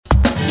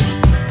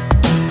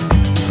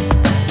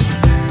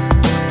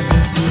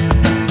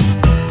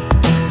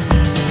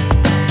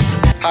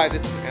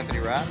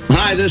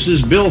Hi, this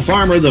is Bill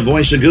Farmer, the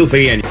voice of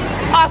Goofy, and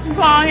Awesome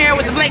Paul here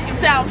with the Blake and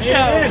Sal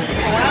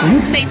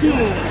Show. Stay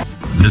tuned.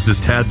 This is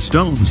Tad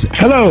Stones.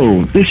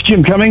 Hello, this is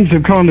Jim Cummings.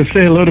 I'm calling to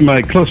say hello to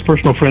my close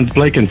personal friends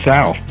Blake and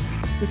Sal.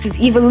 This is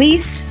Eva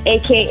Lise,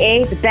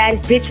 a.k.a. the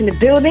baddest bitch in the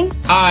building.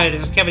 Hi,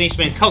 this is Kevin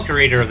Eastman,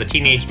 co-creator of the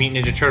Teenage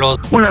Mutant Ninja Turtles.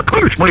 Well, of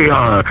course we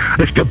are.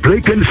 It's the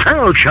Blake and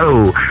Sal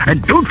Show.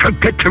 And don't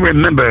forget to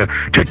remember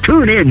to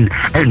tune in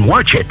and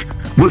watch it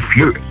with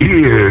your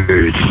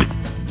ears.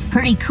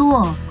 Pretty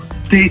cool.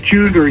 Stay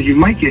tuned or you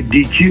might get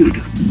DQ'd.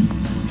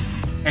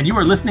 And you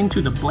are listening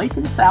to the Blake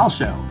and Sal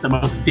Show, the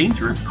most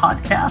dangerous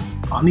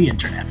podcast on the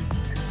internet.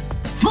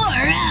 Far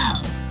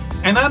out.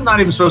 And I'm not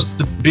even supposed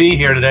to be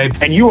here today.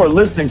 And you are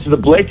listening to the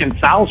Blake and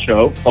Sal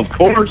Show, of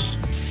course.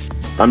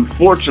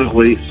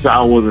 Unfortunately,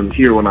 Sal wasn't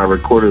here when I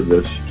recorded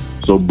this.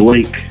 So,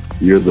 Blake,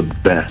 you're the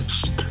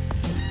best.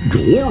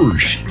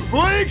 Gorge.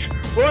 Blake,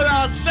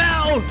 without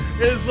Sal,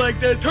 is like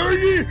the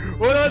turkey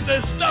without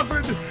the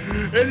stuffing,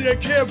 and you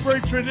can't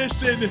break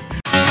tradition.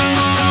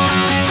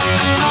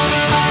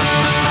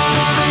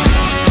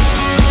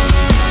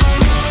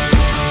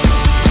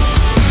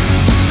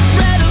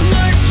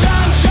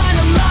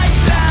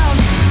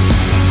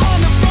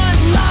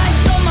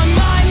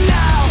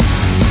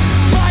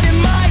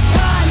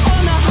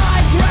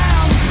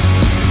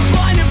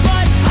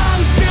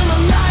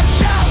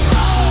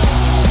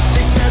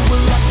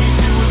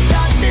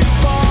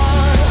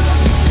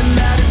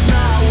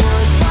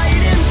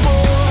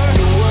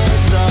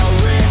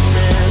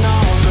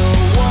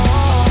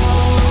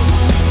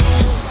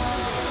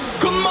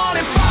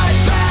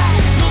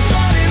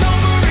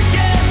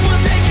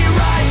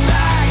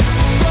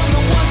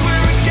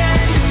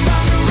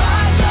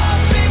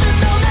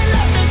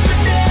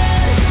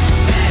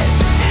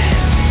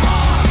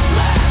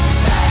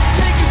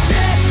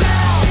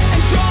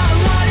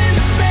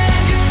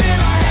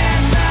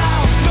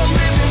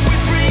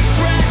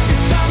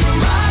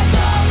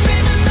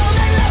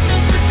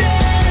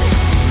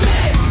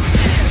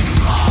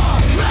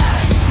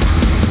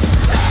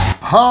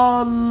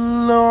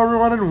 Hello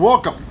everyone and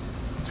welcome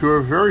to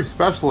a very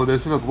special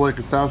edition of the Blake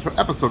and Sal Show,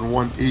 episode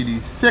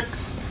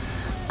 186.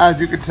 As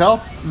you can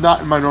tell,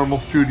 not in my normal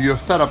studio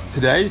setup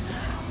today,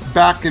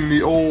 back in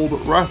the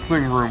old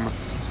wrestling room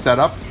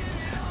setup.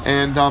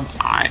 And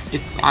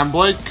I'm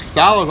Blake,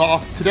 Sal is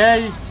off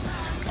today.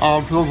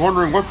 For those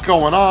wondering what's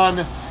going on,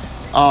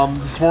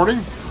 this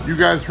morning you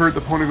guys heard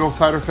the Ponyville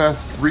Cider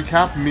Fest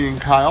recap. Me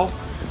and Kyle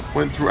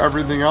went through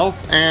everything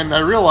else, and I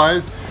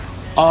realized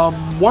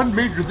one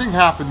major thing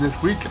happened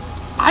this week.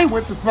 I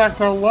went to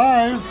Smackdown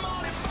Live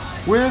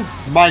with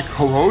my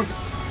co-host,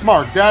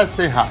 Mark. Dad,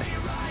 say hi.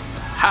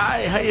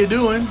 Hi, how you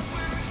doing?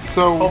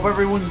 So, hope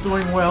everyone's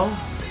doing well.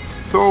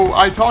 So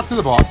I talked to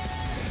the boss,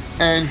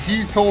 and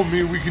he told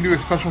me we can do a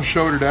special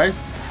show today,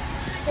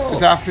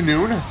 this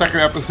afternoon, a second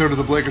episode of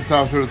the Blake and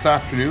Sal Show this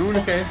afternoon.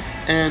 Okay.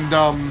 And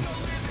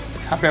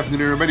happy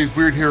afternoon, everybody. It's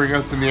weird hearing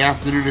us in the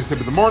afternoon instead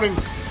of the morning.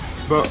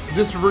 But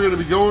we're going to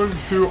be going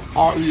through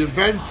all the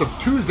events of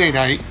Tuesday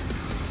night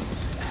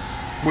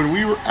when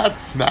we were at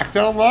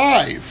Smackdown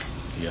Live.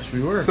 Yes,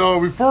 we were. So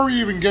before we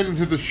even get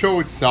into the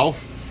show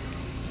itself,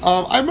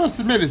 I must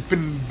admit it's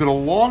been a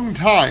long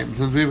time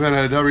since we've had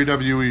a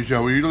WWE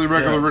show. We usually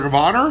regular Ring of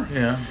Honor.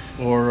 Yeah,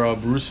 or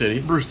Bruce City.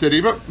 Bruce City,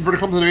 but when it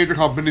comes to the major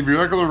company, the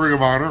regular Ring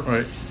of Honor.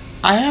 Right.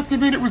 I have to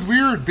admit it was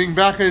weird being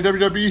back at a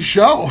WWE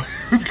show.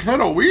 It was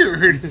kind of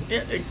weird.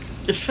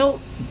 It felt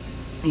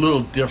a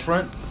little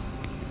different.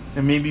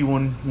 And maybe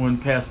when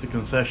past the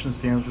concession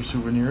stands for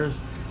souvenirs,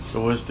 it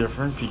was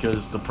different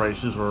because the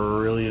prices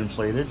were really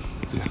inflated.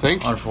 You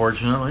think?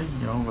 Unfortunately,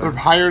 they're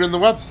higher than the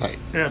website.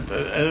 Yeah,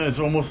 it's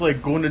almost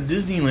like going to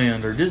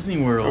Disneyland or Disney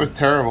World. It was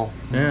terrible.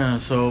 Yeah.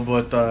 So,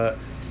 but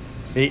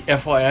hey,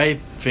 FYI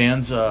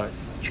fans,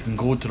 you can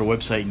go to the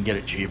website and get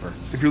it cheaper.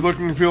 If you're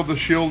looking to feel the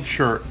Shield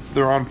shirt,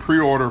 they're on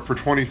pre-order for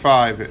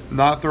 $25,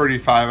 not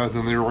 $35 as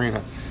in the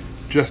arena.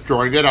 Just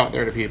throwing it out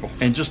there to people.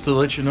 And just to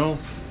let you know,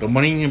 the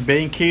Money in the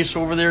Bank case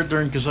over there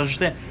during concession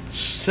stand,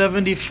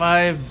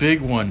 75 big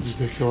ones.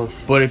 Ridiculous.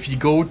 But if you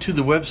go to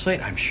the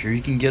website, I'm sure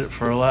you can get it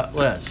for a lot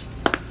less.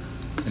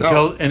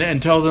 So,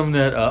 and tell them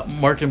that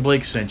Mark and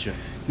Blake sent you.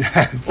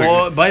 Yes.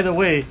 Oh, by the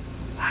way,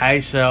 hi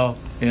Sal,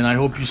 and I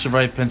hope you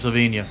survive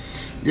Pennsylvania.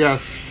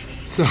 Yes.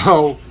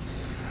 So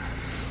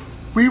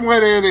we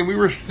went in and we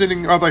were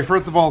sitting.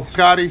 First of all,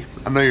 Scotty,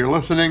 I know you're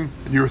listening,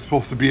 and you were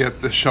supposed to be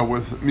at the show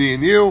with me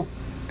and you.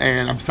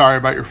 And I'm sorry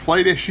about your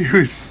flight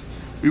issues.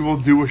 We will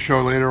do a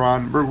show later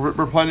on.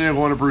 We're planning on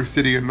going to Bruce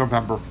City in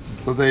November.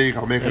 So there you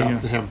go. Make it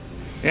up to him.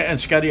 Yeah, and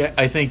Scotty,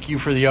 I thank you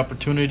for the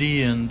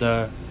opportunity. And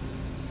it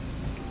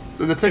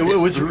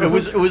was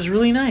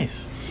really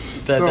nice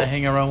to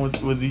hang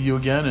around with you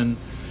again and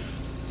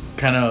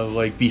kind of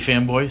like be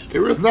fanboys. It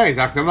was nice.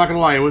 Actually, I'm not going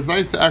to lie. It was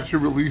nice to actually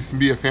release and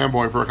be a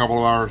fanboy for a couple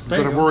of hours instead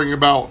of worrying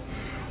about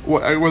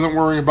what I wasn't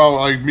worrying about,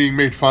 like being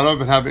made fun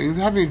of and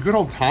having a good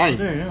old time.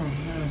 Yeah.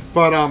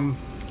 But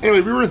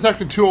anyway, we were in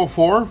section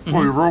 204. Mm-hmm.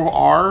 We row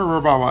R. We're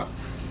about,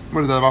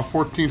 what is that, about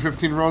 14,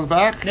 15 rows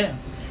back? Yeah.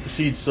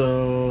 seats,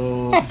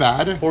 not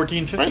bad.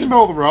 14, 15. Right in the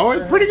middle of the row.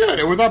 It's pretty good.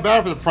 It was not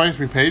bad for the price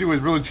we paid. It was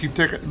really cheap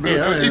ticket.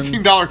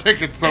 $18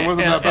 tickets, so it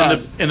wasn't that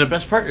bad. And the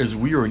best part is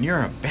we were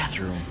near a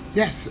bathroom.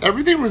 Yes,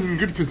 everything was in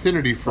good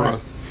vicinity for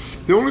us.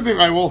 The only thing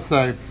I will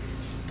say,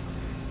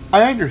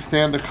 I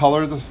understand the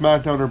colors of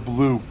SmackDown are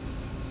blue.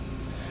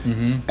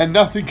 Mm-hmm. And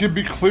nothing could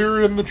be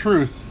clearer than the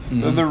truth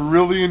than the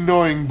really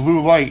annoying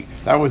blue light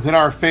that was in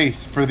our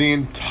face for the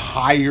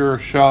entire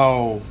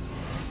show.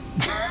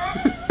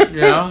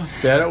 Yeah,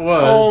 that it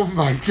was. Oh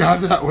my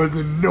god, that was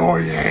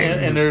annoying.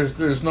 And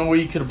there's no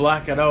way you could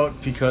block it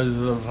out because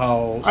of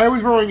how... I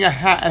was wearing a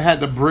hat and had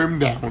the brim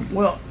down.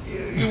 Well,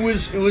 it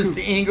was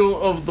the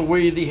angle of the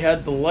way they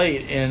had the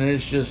light, and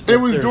it's just... It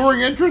was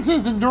during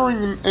entrances and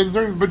during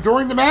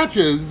the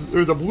matches,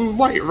 there's a blue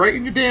light right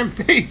in your damn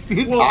face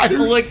the entire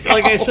show. Like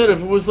I said,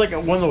 if it was like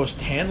one of those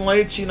tan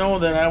lights, then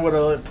I would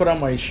have put on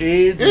my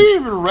shades, and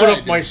even red. Put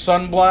up my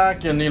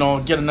sunblock,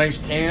 and get a nice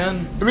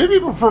tan. Maybe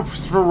for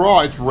Raw,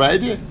 it's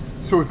red,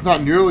 so it's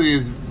not nearly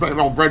as...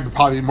 Well, red would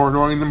probably be more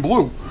annoying than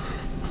blue.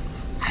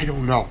 I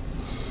don't know.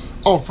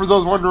 Oh, for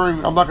those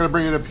wondering, I'm not going to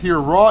bring it up here.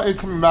 Raw is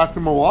coming back to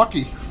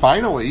Milwaukee,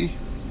 finally,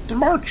 in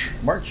March.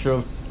 March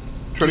of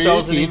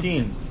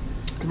 2018.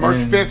 March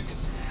 5th.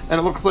 And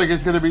it looks like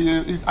it's going to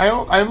be... I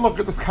haven't looked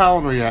at this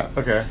calendar yet.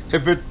 Okay.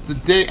 If it's the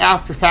day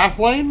after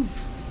Fastlane,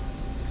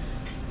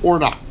 or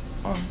not.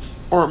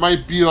 Or it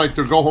might be like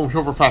their go-home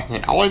show for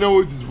Fastlane. All I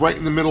know is it's right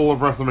in the middle of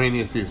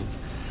WrestleMania season.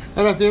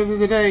 And at the end of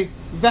the day,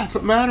 that's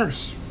what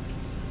matters.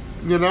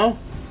 You know?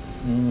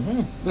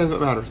 Mm-hmm. That's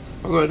what matters.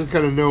 Although I just got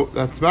to note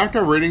that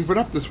SmackDown ratings went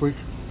up this week.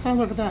 Oh,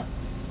 look at that.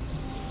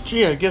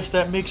 Gee, I guess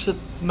that makes it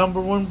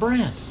 #1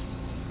 brand.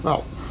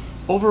 Well,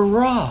 over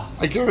Raw.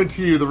 I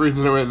guarantee you the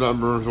reason the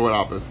numbers went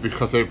up is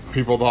because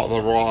people thought the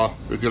Raw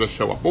was going to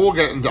show up. But we'll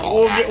get into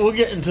all that. We'll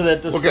get into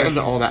that discussion. We'll get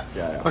into all that.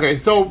 Yeah. Okay,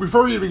 so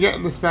before we even get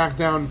into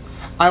SmackDown,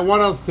 I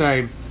want to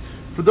say,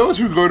 for those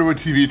who go to a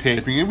TV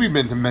taping, and we've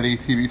been to many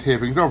TV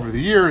tapings over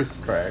the years,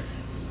 correct.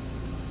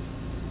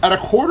 At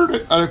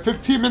a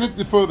 15 minutes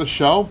before the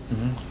show,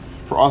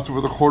 for us it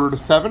was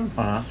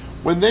 6:45,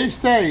 when they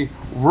say,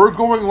 we're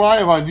going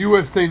live on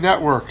USA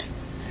Network,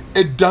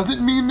 it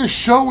doesn't mean the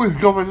show is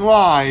going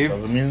live.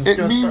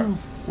 It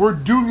means we're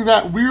doing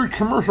that weird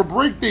commercial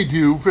break they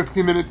do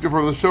 15 minutes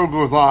before the show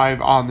goes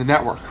live on the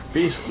network.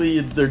 Basically,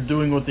 they're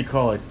doing what they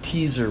call a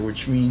teaser,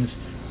 which means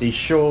they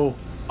show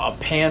a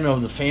pan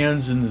of the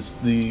fans in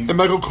the... And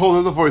Michael Cole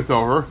is the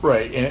voiceover.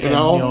 Right,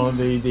 and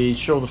they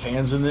show the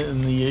fans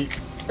in the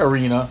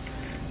arena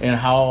and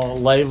how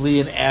lively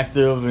and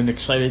active and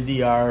excited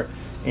they are,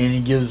 and he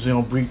gives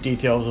brief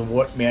details of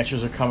what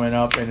matches are coming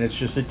up, and it's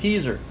just a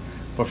teaser.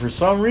 But for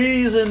some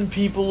reason,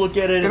 people look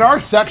at it... In our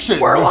section,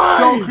 was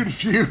so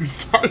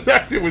confused. Our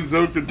section was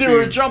so confused. They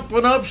were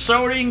jumping up,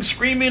 shouting,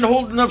 screaming,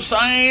 holding up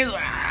signs.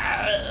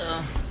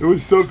 It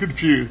was so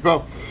confused.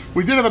 But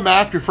we did have a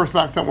match before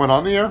SmackDown went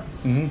on the air.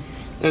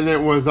 Mm-hmm. And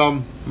it was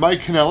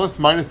Mike Kanellis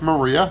minus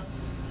Maria,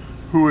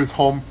 who is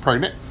home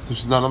pregnant. So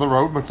she's not on the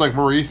road, much like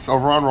Maurice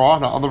over on Raw,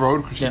 not on the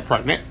road because she's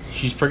pregnant.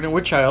 She's pregnant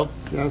with child.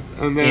 Yes,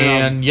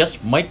 and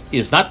yes, Mike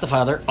is not the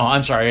father. Oh,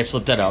 I'm sorry, I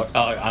slipped that out.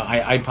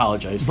 I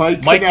apologize.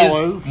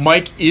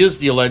 Mike is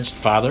the alleged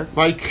father.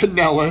 Mike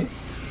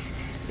Kanellis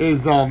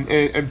is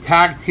in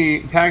tag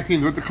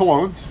team with the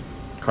Colognes.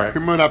 Correct.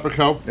 Moon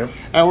Epico. Yep.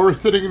 And we're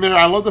sitting there.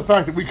 I love the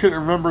fact that we couldn't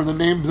remember the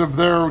names of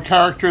their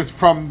characters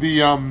from the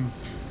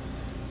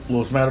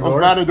Los Matadors. Los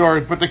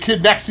Matadors, but the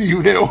kid next to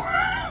you knew.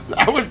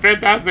 That was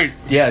fantastic.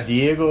 Yeah,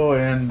 Diego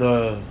and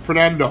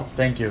Fernando.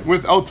 Thank you.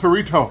 With El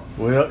Torito.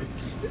 Well,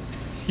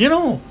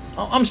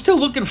 I'm still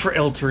looking for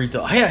El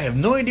Torito. I have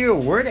no idea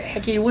where the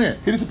heck he went.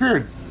 He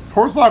disappeared.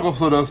 Hornswoggle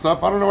still does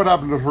stuff. I don't know what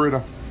happened to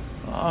Torito.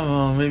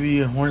 Maybe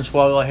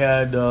Hornswoggle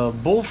had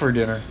bull for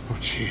dinner. Oh,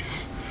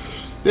 jeez.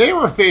 They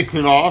were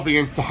facing off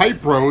against the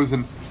Hype Bros,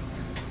 and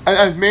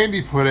as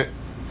Mandy put it,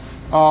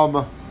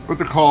 what's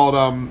it called?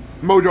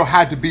 Mojo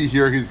had to be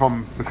here. He's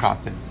from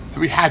Wisconsin, so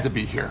he had to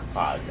be here.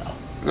 Yeah.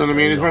 You know what I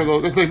mean? It's one of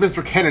those. It's like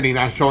Mr. Kennedy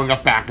not showing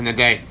up back in the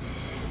day.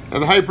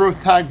 And the Hype Bros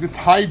tagged to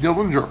Ty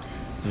Dillinger.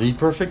 The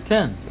perfect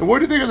 10. And what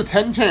do you think of the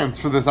 10 chance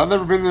for this? I've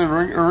never been in the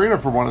arena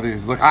for one of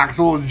these. Like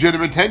actual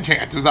legitimate 10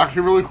 chance. It was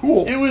actually really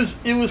cool. It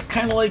was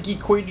kind of like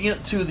equating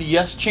it to the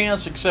yes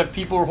chance, except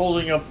people were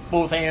holding up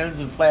both hands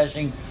and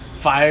flashing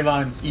 5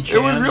 on each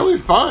hand. It was really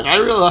fun. I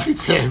really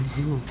liked it.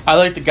 I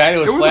like the guy who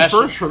was flashing. It was the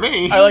first for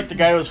me. I like the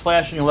guy who was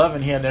flashing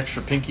 11. He had an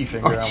extra pinky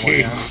finger on one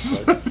hand.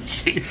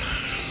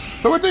 Jeez.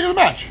 So what do you think of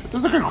the match? This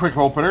is a good quick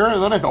opener. It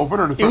was a nice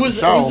opener to start the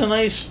show. It was a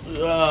nice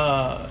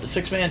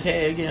 6-man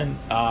tag, and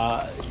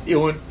it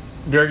went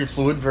very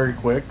fluid, very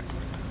quick.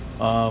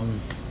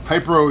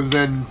 Hype Bros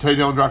and Ty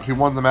Dillinger actually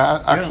won the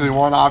match.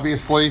 Won,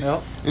 obviously.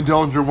 Yep. And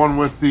Dillinger won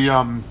with the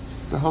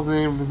hell's the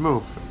name of his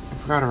move? I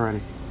forgot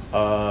already.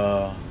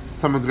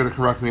 Someone's going to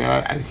correct me.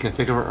 I just can't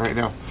think of it right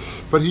now.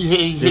 But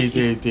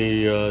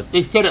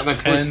they said it like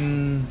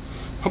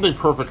something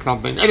perfect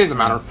something. It doesn't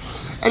matter.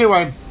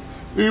 Anyway,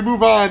 we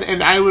move on,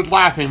 and I was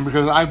laughing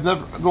because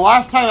the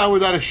last time I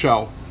was at a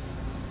show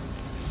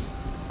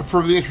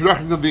for the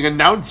introduction of the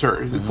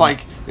announcers, it's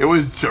like It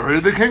was Jerry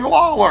the King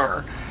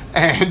Lawler.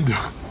 And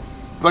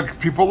like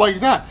people like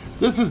that.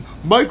 This is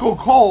Michael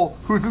Cole,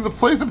 who's in the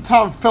place of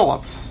Tom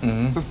Phillips.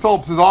 Because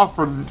Phillips is off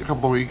for a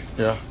couple of weeks.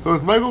 Yeah. So it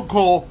was Michael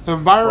Cole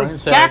and Byron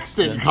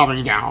Saxton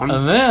coming down.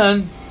 And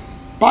then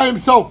by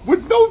himself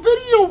with no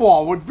video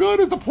wall, which really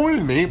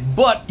disappointed me.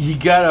 But he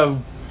got a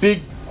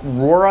big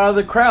roar out of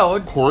the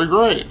crowd. Corey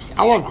Graves.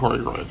 I love Corey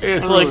Graves.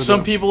 It's like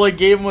some people like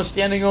gave him a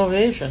standing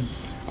ovation.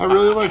 I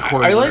really like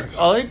Corey Graves.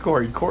 I like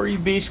Corey. Corey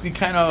basically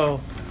kind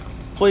of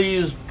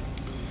plays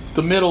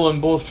the middle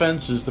in both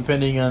fences,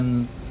 depending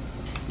on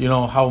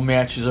how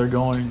matches are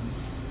going.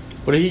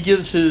 But he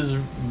gives his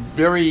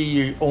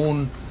very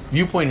own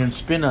viewpoint and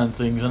spin on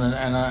things, and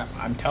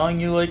I'm telling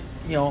you,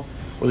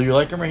 whether you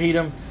like him or hate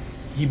him,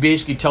 he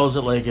basically tells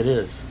it like it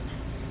is.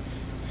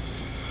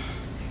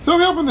 So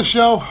we opened the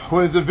show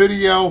with the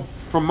video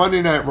from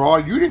Monday Night Raw.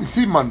 You didn't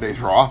see Monday's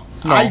Raw.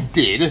 No. I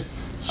did.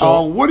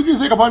 So what did you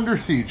think of Under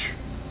Siege?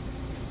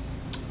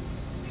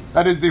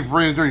 That is the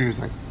phrase they're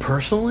using.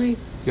 Personally?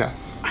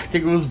 Yes. I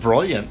think it was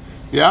brilliant.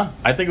 Yeah?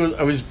 I think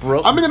it was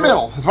brilliant. I'm in the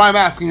middle. That's why I'm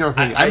asking your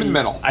opinion. I'm in the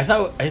middle. I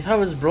thought it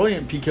was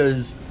brilliant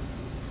because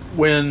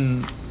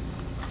when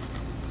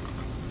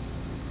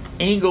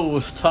Angle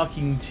was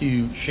talking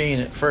to Shane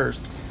at first,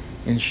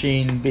 and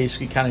Shane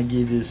basically kind of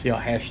gave this,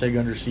 hashtag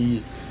Under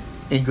Siege,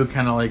 Angle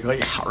kind of like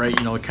right,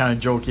 kind of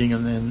joking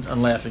and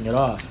then laughing it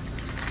off.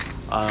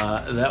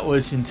 That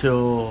was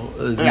until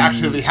it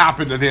actually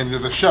happened at the end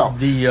of the show.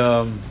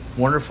 The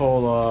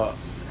wonderful,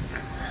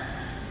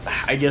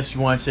 I guess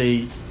you want to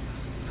say,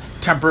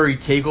 temporary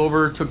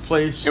takeover took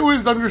place. It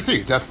was Under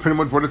Siege. That's pretty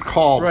much what it's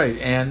called. Right,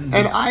 and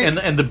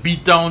the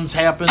beatdowns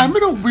happened. I'm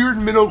in a weird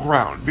middle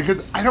ground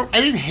because I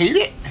didn't hate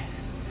it,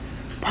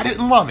 but I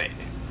didn't love it,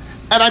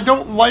 and I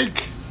don't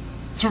like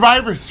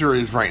Survivor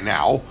Series right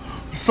now.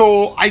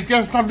 So I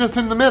guess I'm just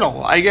in the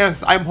middle. I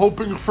guess I'm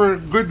hoping for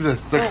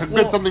goodness,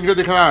 something good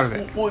to come out of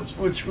it.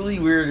 What's really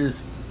weird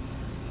is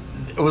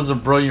it was a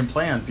brilliant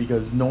plan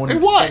because no one.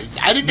 It was.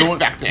 I didn't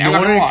expect it. No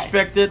one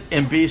expected,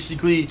 and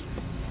basically,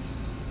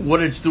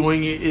 what it's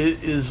doing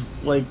is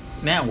like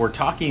now we're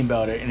talking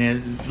about it,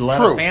 and a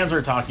lot of fans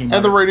are talking about it.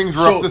 And the ratings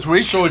were up this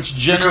week. So it's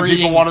generating. Because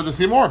people wanted to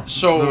see more.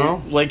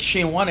 So, like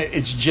Shane wanted,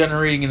 it's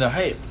generating the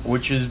hype,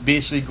 which is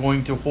basically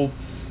going to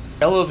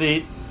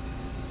elevate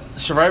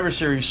Survivor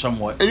Series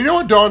somewhat. And you know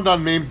what dawned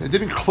on me? It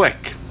didn't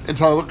click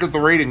until I looked at the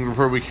ratings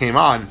before we came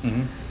on.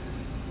 Mm-hmm.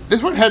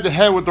 This went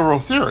head-to-head with the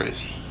World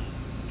Series.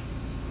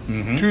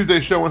 Mm-hmm.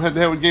 Tuesday's show went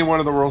head-to-head with Game 1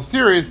 of the World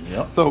Series.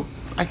 Yep. So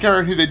I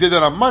guarantee they did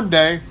that on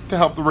Monday to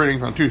help the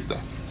ratings on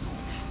Tuesday.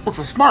 Which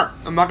was smart.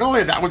 I'm not going to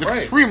lie. That was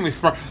extremely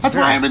smart. That's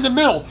why I'm in the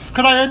middle.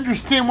 Because I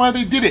understand why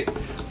they did it.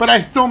 But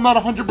I'm still not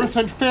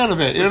 100% fan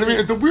of it. You know what I mean?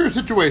 It's a weird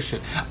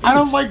situation. I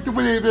don't like the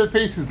way their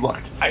faces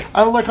looked. I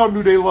don't like how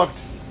New Day looked.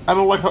 I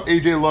don't like how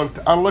AJ looked.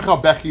 I don't like how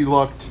Becky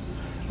looked.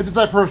 It's just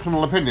my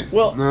personal opinion.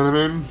 Well, you know what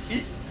I mean?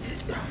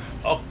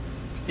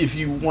 If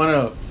you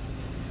want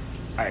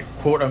to,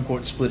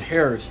 quote-unquote, split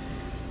hairs,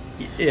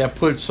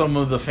 put some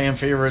of the fan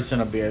favorites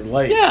in a bad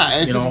light. Yeah,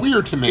 it's just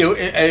weird to me.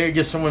 I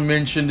guess someone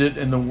mentioned it,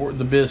 and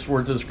the best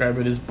word to describe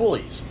it is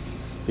bullies.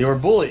 They were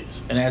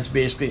bullies, and that's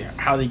basically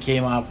how they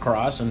came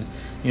across, and,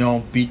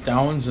 beat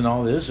downs and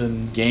all this,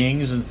 and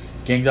gangs, and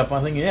ganged up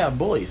on things. Yeah,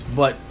 bullies.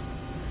 But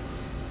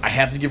I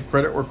have to give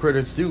credit where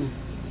credit's due,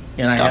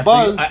 and I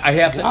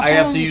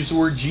have to use the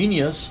word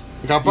genius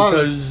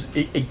because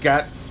it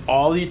got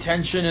all the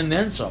attention and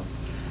then some.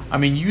 I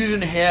mean, you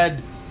even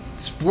had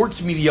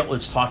sports media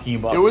outlets talking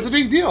about it. It was a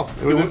big deal.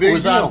 It was a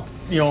big deal.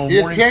 On,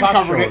 morning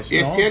talk shows.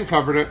 ESPN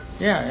covered it.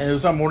 Yeah, and it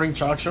was on morning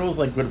talk shows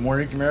like Good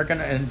Morning America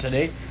and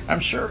Today. I'm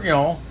sure,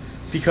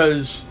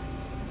 because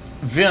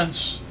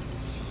Vince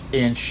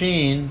and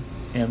Shane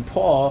and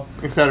Paul,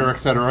 et cetera,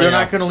 they're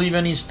not going to leave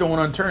any stone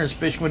unturned,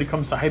 especially when it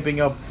comes to hyping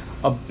up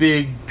a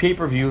big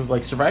pay-per-view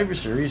like Survivor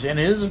Series, and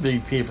it is a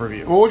big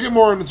pay-per-view. Well, we'll get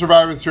more into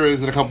Survivor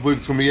Series in a couple of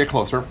weeks when we get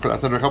closer, because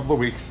that's in a couple of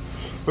weeks.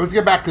 But let's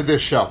get back to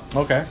this show.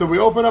 Okay. So we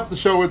open up the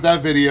show with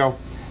that video,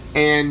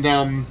 and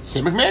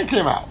Shane McMahon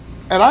came out.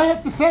 And I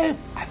have to say,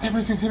 I've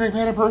never seen Shane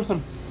McMahon in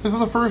person. This was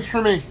the first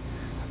for me.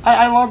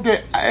 I loved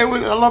it. I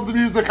love the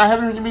music. I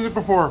haven't heard the music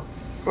before.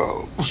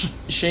 Oh.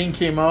 Shane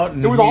came out,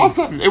 and it was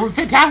awesome. It was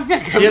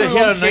fantastic. He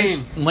had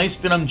a nice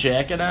denim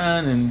jacket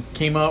on, and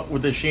came out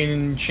with the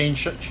Shane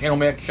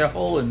O'Mac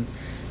shuffle, and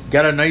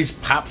got a nice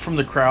pop from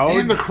the crowd.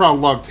 And the crowd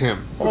loved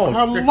him. The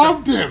crowd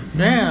loved him.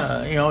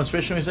 Yeah,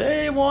 especially when he said,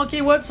 "Hey,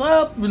 Wonky, what's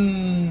up?"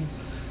 And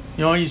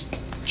he's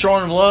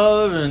showing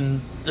love,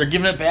 and they're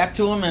giving it back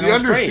to him, and it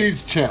was great. The Under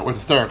Siege chant was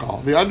hysterical.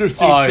 The Under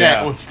Siege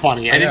chant was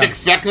funny. I didn't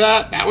expect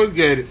that. That was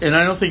good. And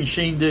I don't think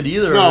Shane did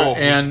either. No.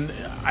 And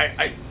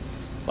I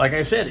like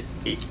I said,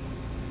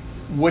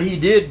 what he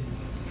did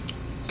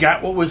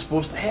got what was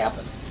supposed to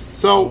happen.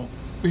 So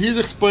he's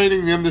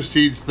explaining the Under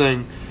Siege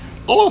thing.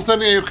 All of a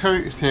sudden,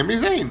 okay, Sami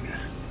Zayn.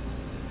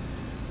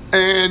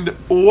 And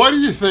what do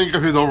you think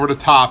of his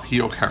over-the-top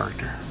heel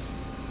character?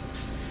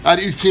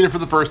 You've seen it for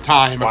the first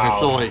time,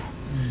 officially.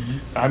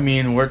 I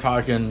mean, we're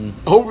talking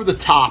over the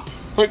top.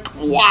 Like,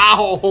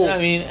 wow. I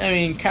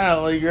mean, kind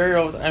of like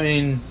I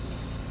mean,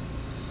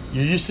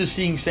 you're used to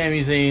seeing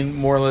Sami Zayn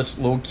more or less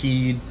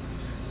low-keyed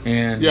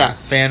and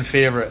Yes. fan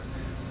favorite.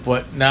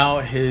 But now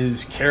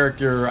his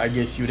character, I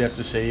guess you would have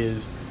to say,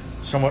 is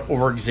somewhat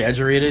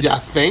over-exaggerated. Yeah, I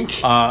think.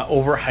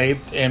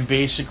 Overhyped, and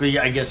basically,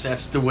 I guess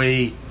that's the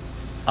way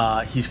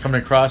he's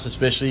coming across,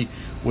 especially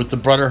with the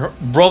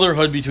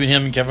brotherhood between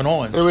him and Kevin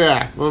Owens. Oh,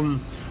 yeah.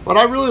 What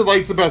I really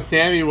liked about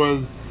Sammy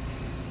was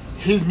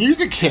his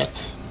music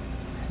hits.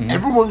 Mm-hmm.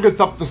 Everyone gets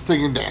up to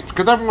sing and dance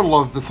because everyone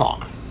loves the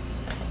song.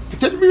 But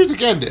then the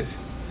music ended.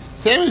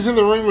 Sammy's in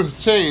the ring with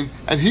Shane,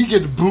 and he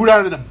gets booed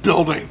out of the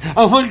building.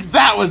 I was like,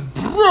 that was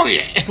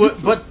brilliant.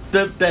 But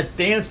that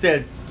dance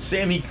that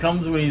Sammy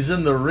comes when he's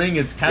in the ring,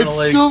 it's kind of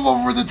like... It's so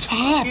over the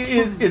top.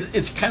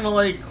 It's kind of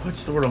like...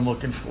 What's the word I'm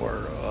looking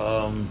for?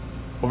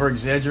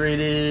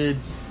 Over-exaggerated,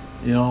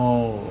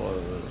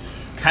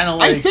 kind of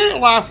like... I said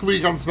it last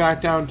week on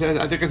SmackDown.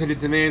 I think I said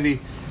it to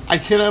Mandy. I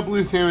cannot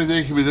believe Sami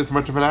Zayn can be this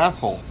much of an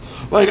asshole.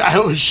 Like, I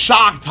was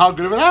shocked how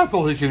good of an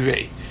asshole he can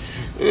be.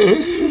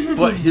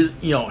 But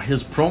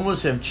his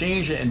promos have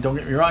changed, and don't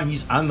get me wrong,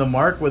 he's on the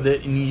mark with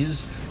it, and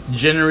he's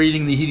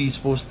generating the heat he's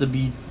supposed to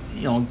be,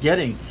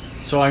 getting.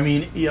 So I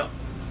mean,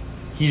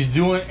 he's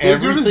doing everything.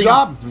 He's doing his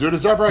job. He's doing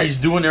his job right. He's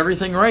doing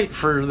everything right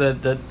for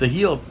the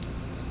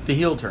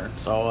heel turn.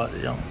 So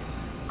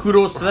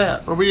kudos to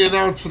that. Well, we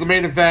announced for the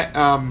main event,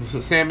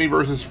 Sammy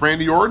versus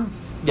Randy Orton.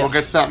 We'll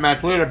get to that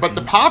match later. But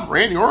the pop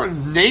Randy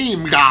Orton's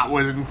name got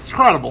was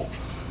incredible.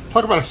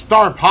 Talk about a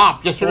star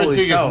pop. Just for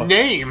seeing his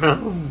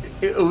name.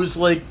 It was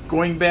like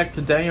going back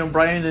to Daniel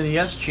Bryan and the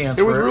Yes Chants.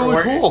 It was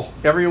really cool.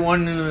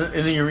 Everyone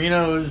in the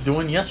arena was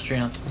doing Yes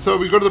Chants. So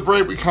we go to the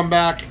break. We come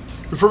back.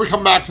 Before we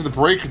come back to the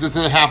break, because this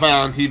didn't happen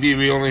on TV,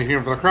 we only hear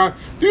it for the crowd.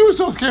 The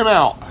Usos came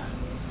out.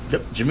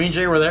 Yep, Jimmy and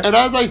Jay were there. And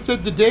as I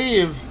said to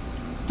Dave,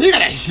 they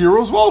got a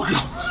hero's welcome.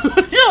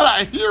 They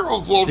got a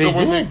hero's welcome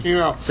when they came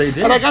out. They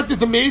did. And I got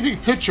this amazing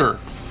picture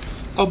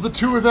of the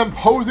two of them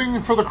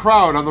posing for the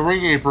crowd on the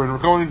ring apron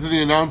going into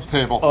the announce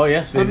table. Oh,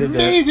 yes, they did that.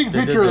 Amazing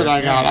picture that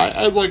I got.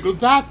 Yeah. I was like,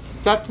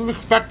 that's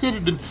unexpected.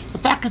 And the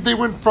fact that they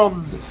went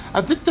from...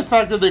 I think the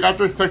fact that they got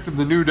the respect of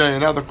the New Day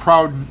and now the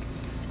crowd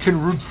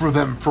can root for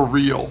them for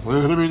real. You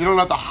know what I mean? You don't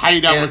have to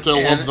hide out what they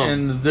love them.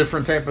 And the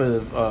different type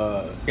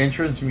of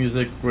entrance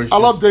music was I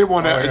love Day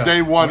One. Yeah.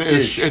 Day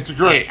One-ish. It's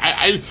great.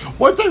 I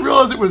once I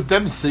realized it was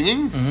them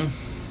singing... Mm-hmm.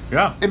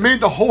 Yeah, it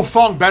made the whole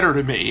song better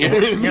to me. It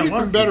made it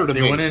even better to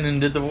me. They went in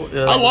and did the...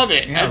 I love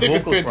it. I think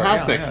it's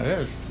fantastic. Yeah, it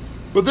is.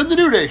 But then the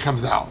New Day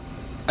comes out,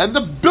 and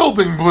the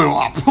building blew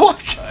up.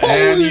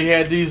 And you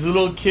had these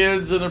little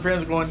kids and their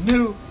parents going,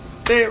 New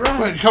Day Rise.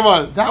 But come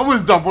on, that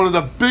was one of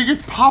the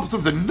biggest pops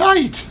of the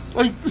night.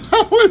 Like,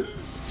 that was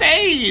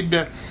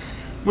insane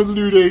when the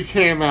New Day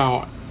came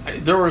out.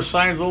 There were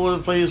signs all over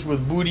the place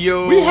with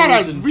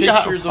bootios and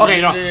pictures of the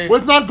New Day.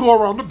 Let's not go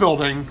around the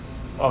building.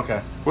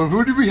 Okay. Well,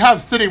 who do we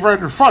have sitting right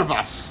in front of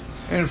us?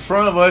 In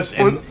front of us,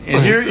 and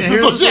here's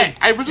the thing.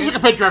 I was just take a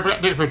picture. I forgot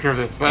to take a picture of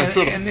this.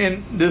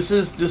 And this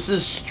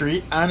is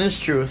straight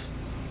honest truth.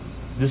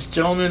 This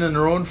gentleman in the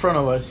row in front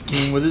of us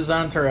came with his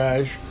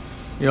entourage.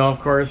 Of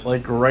course,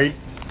 like right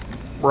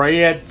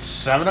at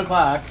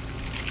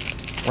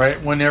 7:00,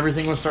 right when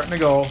everything was starting to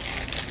go,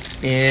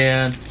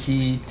 and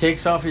he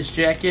takes off his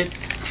jacket,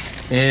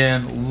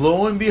 and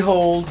lo and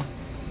behold,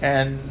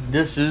 and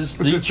this is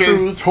the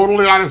truth,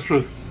 totally honest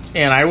truth.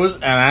 And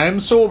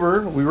I'm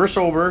sober. We were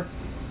sober.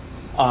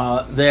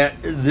 That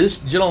this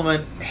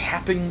gentleman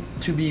happened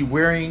to be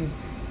wearing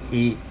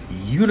a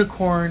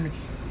unicorn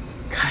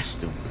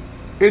costume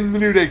in the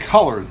New Day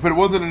colors, but it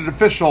wasn't an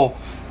official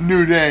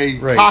New Day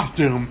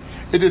costume.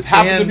 It just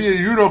happened to be a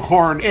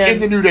unicorn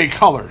in the New Day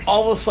colors.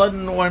 All of a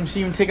sudden, when I'm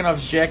seeing him taking off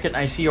his jacket, and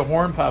I see a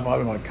horn pop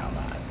up, I'm like, "Come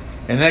on!"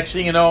 And next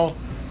thing you know,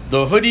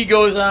 the hoodie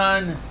goes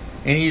on,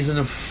 and he's in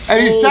a full...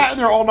 And he sat in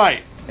there all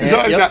night.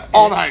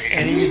 All night.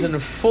 And he's in a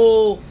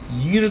full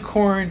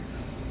unicorn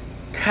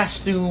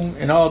costume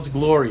in all its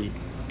glory.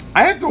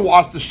 I had to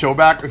watch the show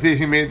back to see if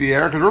he made the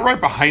air, because we're right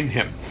behind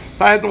him.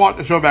 So I had to watch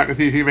the show back to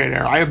see if he made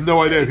air. I have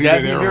no idea if he made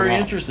air. That'd be very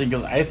interesting,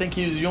 because I think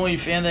he was the only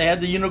fan that had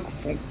the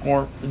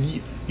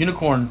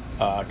unicorn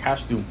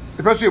costume.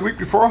 Especially a week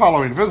before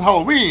Halloween. If it was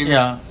Halloween,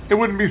 it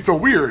wouldn't be so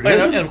weird.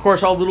 And of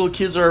course, all the little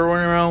kids are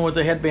running around with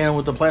the headband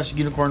with the plastic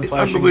unicorn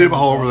flashing. Unbelievable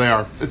how over they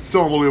are. It's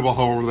so unbelievable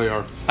how over they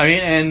are. I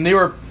mean,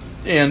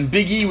 and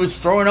Big E was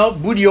throwing out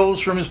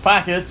bootios from his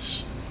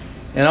pockets,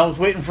 and I was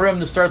waiting for him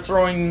to start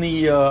throwing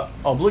the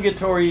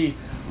obligatory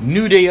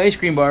New Day ice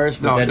cream bars,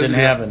 but that didn't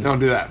happen. Don't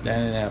do that. That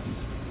didn't happen.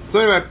 So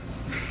anyway,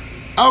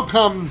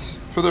 outcomes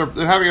for they're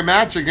having a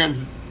match against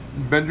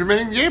Benjamin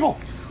and Gable.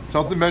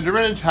 Something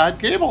Benjamin and Chad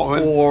Gable.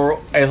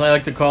 Or, as I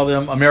like to call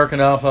them,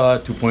 American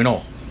Alpha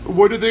 2.0.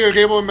 What do you think of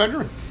Gable and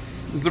Benjamin?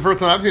 This is the first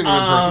time I've seen them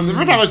in person. It's the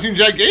first time I've seen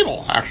Chad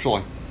Gable,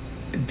 actually.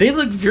 They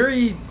look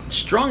very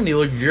strong. They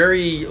look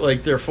very,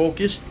 like, they're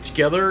focused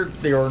together.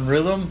 They are in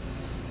rhythm.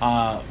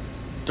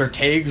 Their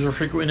tags are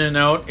frequent in and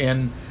out,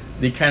 and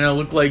they kind of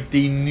look like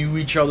they knew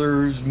each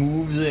other's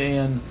moves,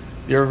 and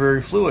they're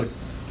very fluid.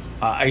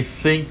 I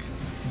think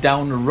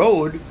down the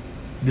road,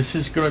 This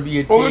is going to be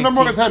a they're number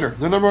one contender.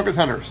 They're number one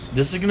contenders.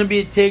 This is going to be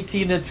a tag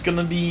team that's going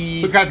to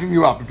be... They're catching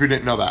you up if you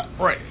didn't know that.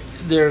 Right.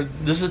 This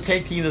is a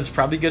tag team that's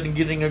probably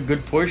getting a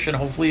good push, and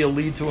hopefully it'll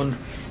lead to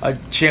a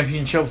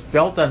championship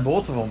belt on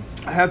both of them.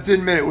 I have to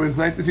admit, it was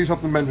nice to see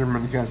Shelton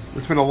Benjamin again.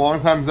 It's been a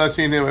long time since I've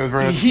seen him. It was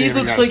very nice to see him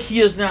looks again. like he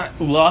has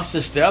not lost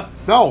a step.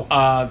 No.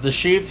 The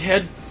shaved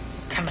head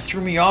kind of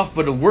threw me off,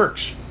 but it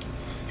works.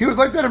 He was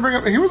like that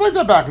he was like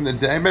that back in the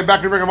day.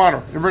 Back in Ring of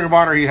Honor. In Ring of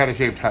Honor, he had a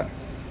shaved head.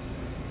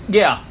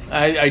 Yeah,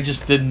 I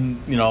just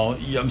didn't,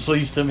 I'm so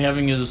used to him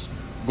having his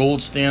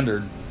gold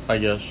standard, I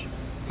guess.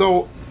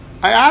 So,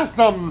 I asked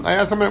him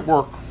at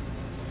work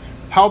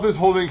how this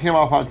whole thing came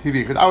off on TV,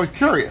 because I was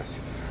curious.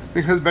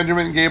 Because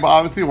Benjamin and Gable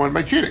obviously won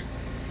by cheating.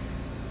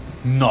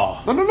 No.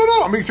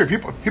 I mean, sure,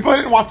 people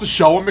didn't watch the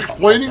show. I'm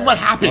explaining what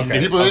happened.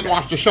 People didn't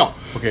watch the show.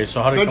 Okay,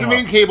 so how did it come Benjamin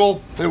and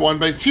Gable, they won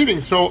by cheating.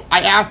 So,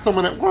 I asked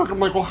someone at work, I'm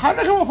like, well, how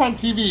did it come off on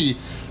TV?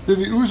 Did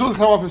the Usos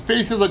come off as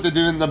faces like they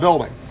did in the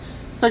building?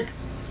 It's like,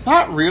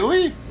 not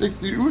really. The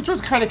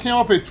Usos kind of came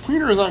off as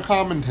tweeners on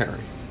commentary.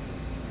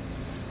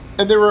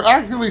 And they were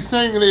actually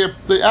saying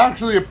they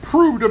actually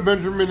approved of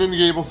Benjamin and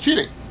Gable's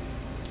cheating.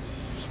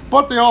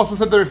 But they also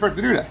said they respect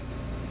the New Day.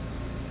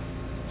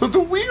 So it's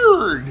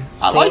weird.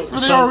 I like where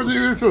they are with the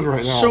Usos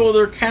right now. So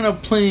they're kind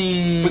of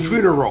playing... the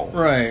tweener role.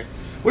 Right.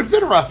 Which is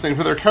interesting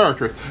for their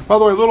characters. By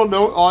the way, a little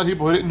note, a lot of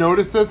people who didn't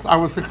notice this, I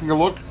was taking a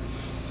look.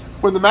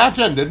 When the match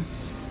ended,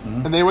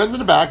 and they went to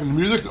the back, and the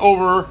music's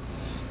over,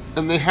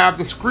 and they have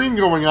the screen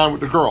going on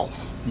with the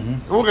girls.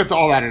 And we'll get to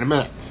all that in a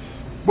minute.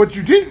 What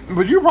you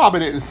probably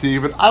didn't see,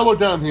 but I looked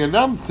down at the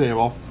announce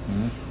table,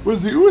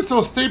 was the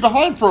Usos stayed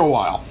behind for a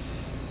while.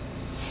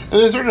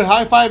 And they started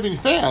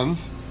high-fiving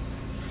fans,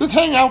 just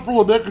hang out for a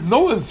little bit, because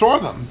no one saw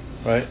them.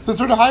 Right. They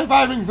started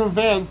high-fiving some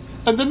fans,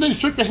 and then they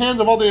shook the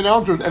hands of all the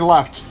announcers and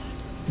left.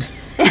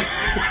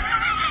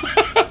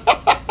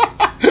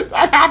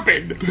 That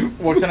happened.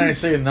 What can I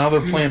say? Now they're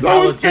playing That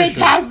was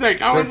politician.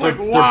 fantastic. I was like,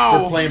 wow.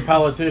 They're playing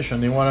politician.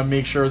 They want to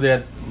make sure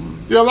that...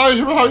 Yeah, a lot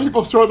of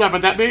people saw that,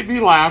 but that made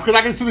me laugh, because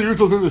I can see the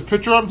Usos in this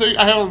picture I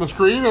have on the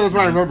screen, and that's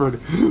what I remembered.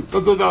 I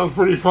thought that was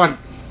pretty fun.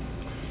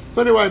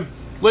 So anyway,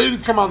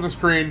 ladies come on the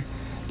screen.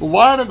 The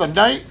line of the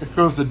night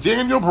goes to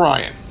Daniel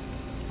Bryan.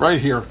 Right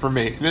here for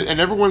me. And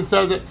everyone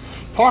says it.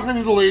 Talking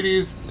to the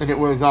ladies, and it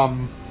was,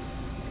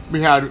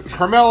 we had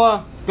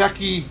Carmella,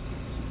 Becky,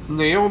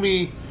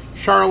 Naomi,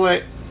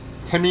 Charlotte,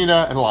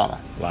 Tamina, and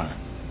Lana.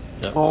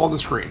 Yep. All on the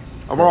screen.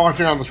 And we're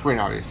watching on the screen,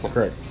 obviously.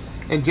 Correct.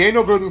 And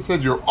Daniel goes and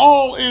says, you're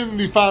all in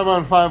the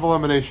 5-on-5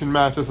 elimination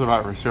match of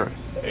Survivor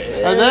Series.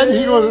 And then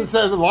he goes and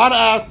says, a lot of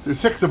asks, there's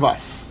 6 of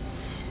us.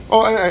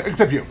 Oh,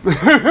 except you.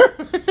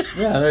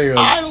 Yeah, there you go.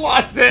 I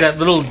lost it. That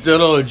little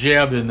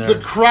jab in there.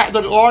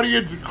 The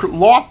audience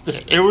lost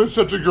it. It was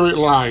such a great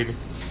line.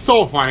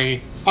 So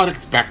funny.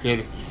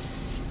 Unexpected.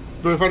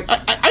 Very funny.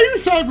 Are you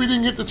sad we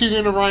didn't get to see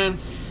Daniel Bryan?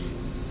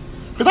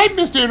 Because I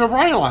missed Daniel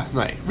Bryan last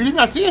night. We did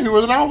not see him. He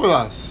wasn't out with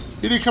us.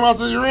 He didn't come out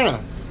to the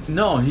arena.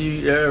 No,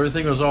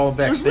 everything was all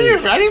backstage. It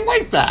was weird. I didn't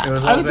like that.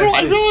 I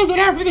realized that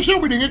after the show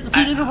we didn't get to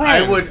see Daniel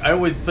Bryan. I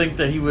would think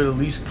that he would at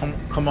least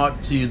come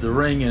out to the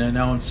ring and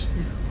announce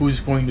who's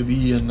going to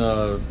be in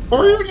the...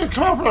 Or even just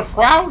come out for the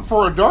crowd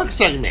for a dark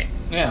segment.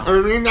 Yeah.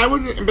 I mean,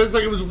 it's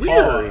like it was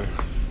weird.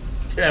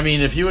 I mean,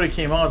 if he would have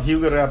came out, he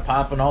would have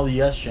popping all the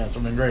yes chants. It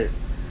would have been great.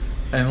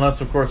 Unless,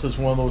 of course, it's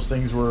one of those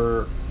things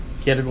where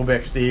he had to go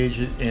backstage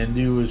and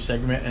do his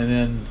segment and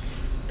then...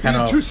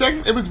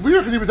 It was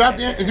weird because he was at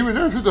the end, and he was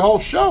there through the whole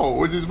show,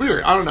 which is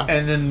weird. I don't know.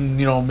 And then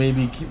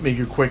maybe make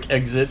a quick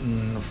exit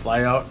and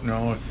fly out.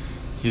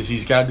 Because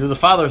he's got to do the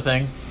father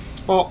thing.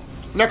 Well,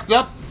 next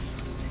up,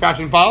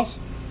 Fashion Files.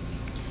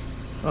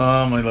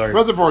 Oh my lord!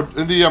 Reservoir,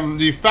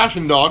 the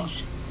Fashion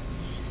Dogs.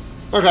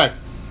 Okay,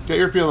 get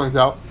your feelings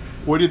out.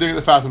 What do you think of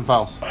the Fashion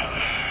Files?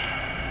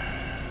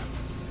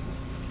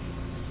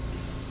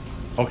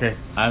 Okay,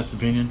 honest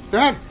opinion. Go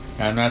ahead.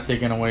 I'm not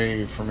taking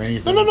away from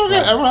anything. No.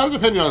 Everyone has an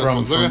opinion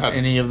on from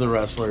any of the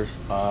wrestlers.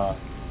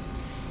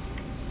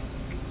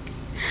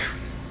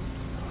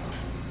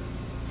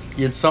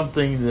 It's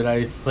something that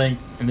I think,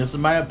 and this is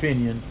my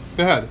opinion.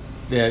 Go ahead.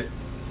 That,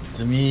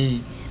 to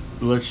me,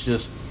 let's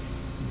just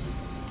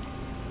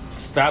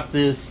stop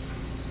this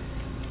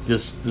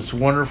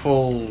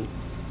wonderful,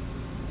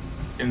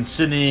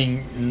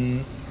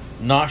 insidious,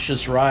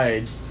 nauseous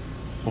ride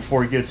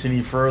before it gets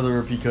any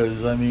further.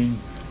 Because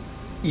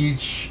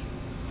each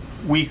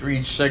week or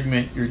each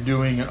segment you're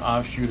doing an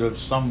offshoot of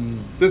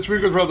some. This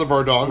week is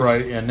Reservoir Dogs,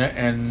 right?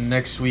 And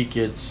next week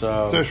it's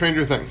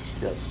Stranger Things.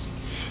 Yes.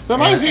 Now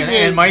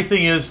my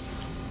thing is,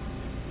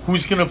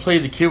 who's gonna play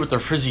the kid with the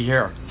frizzy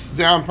hair?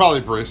 Yeah,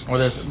 probably Bruce. Well,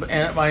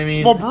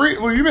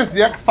 you missed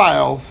the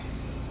X-Files,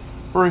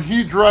 where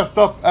he dressed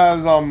up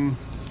as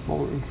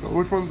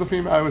which one's the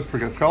female? I always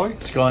forget. Scully.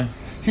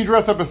 He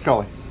dressed up as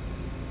Scully.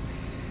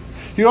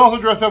 He also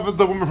dressed up as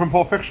the woman from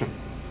Pulp Fiction.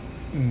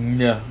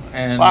 Yeah,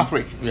 and last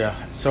week. Yeah.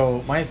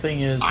 So my thing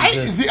is,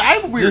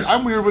 I'm weird.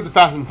 I'm weird with the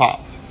Fashion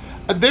Files.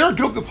 They're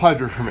guilty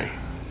pleasure for me.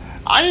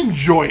 I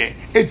enjoy it.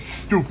 It's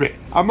stupid.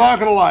 I'm not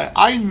gonna lie.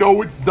 I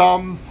know it's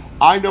dumb.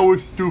 I know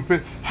it's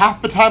stupid.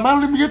 Half the time, I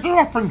don't even get the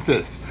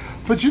references.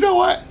 But you know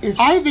what?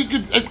 I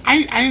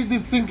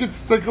just think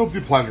it's the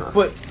guilty pleasure.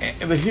 But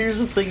here's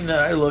the thing that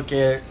I look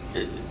at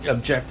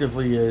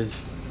objectively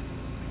is,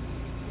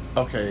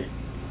 okay,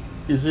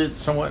 is it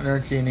somewhat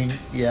entertaining?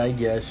 Yeah, I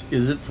guess.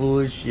 Is it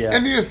foolish? Yeah.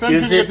 And the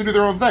Ascension get to do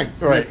their own thing.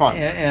 Right. Fun.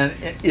 And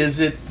is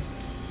it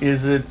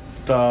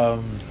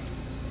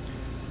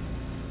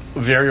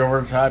very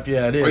over the top?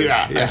 Yeah, it is. Oh,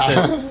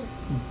 yeah.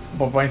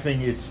 But my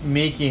thing, it's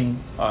making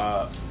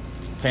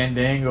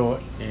Fandango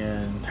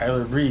and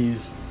Tyler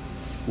Breeze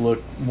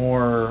look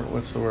more,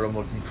 what's the word I'm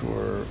looking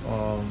for?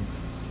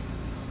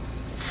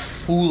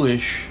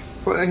 Foolish.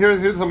 But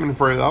here's something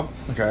for you, though.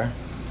 Okay.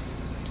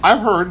 I've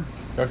heard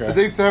that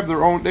they have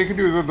their own, they can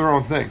do their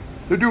own thing.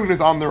 They're doing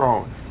this on their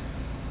own.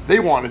 They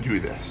want to do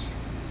this.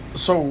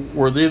 So,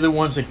 were they the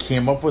ones that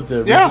came up with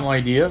the original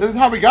idea? This is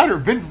how we got here.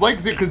 Vince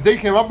likes it because they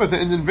came up with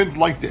it, and then Vince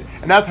liked it.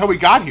 And that's how we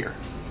got here.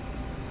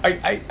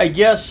 I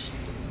guess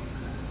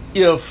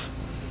if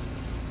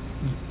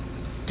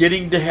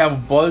getting to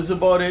have buzz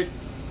about it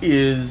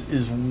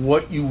is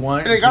what you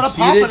want, and they got to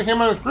pop and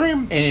him on the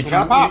screen.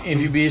 And if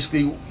you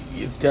basically,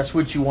 if that's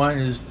what you want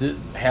is to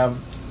have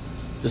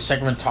the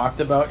segment talked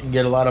about and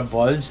get a lot of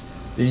buzz,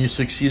 then you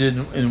succeeded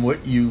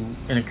in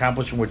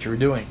accomplishing what you were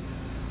doing.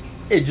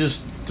 It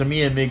just, to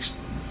me, it makes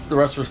the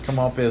wrestlers come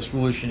up as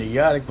foolish and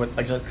idiotic. But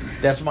like I said,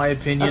 that's my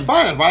opinion. That's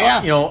fine. If I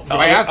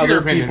ask,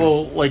 other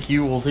people like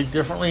you will think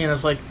differently, and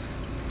it's like,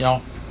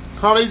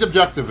 comedy's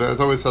objective. As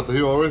I always said,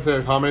 people always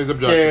say comedy's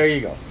objective. There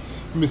you go.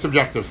 Be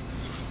subjective.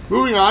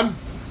 Moving on,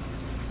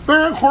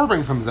 Baron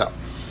Corbin comes out.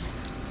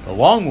 The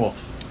Long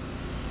Wolf.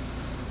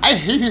 I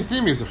hate his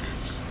theme music.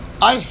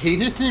 I hate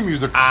his theme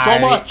music so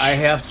much. I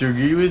have to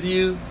agree with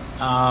you.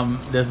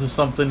 This is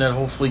something that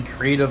hopefully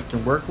creative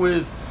can work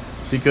with,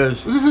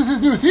 because this is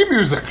his new theme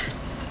music.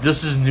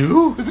 This is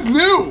new? This is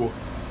new.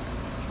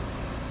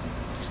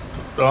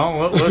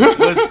 Well,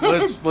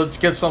 let's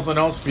get something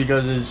else,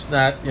 because it's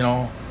not,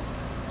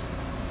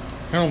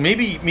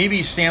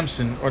 maybe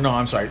Samson, or no,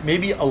 I'm sorry,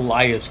 maybe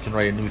Elias can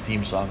write a new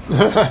theme song for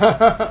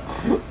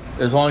him.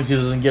 As long as he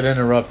doesn't get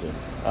interrupted.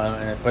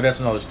 But that's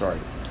another story.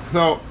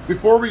 So,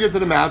 before we get to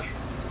the match,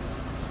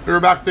 we were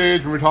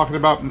backstage and we were talking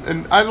about,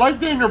 and I like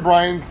Daniel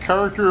Bryan's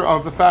character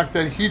of the fact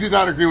that he did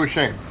not agree with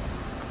Shane.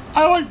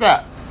 I like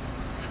that,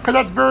 because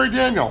that's very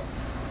Daniel.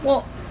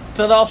 Well,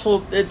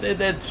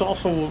 that's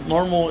also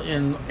normal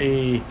in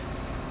a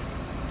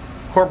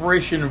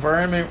corporation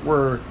environment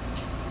where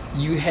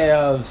you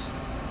have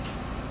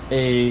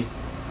a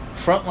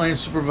frontline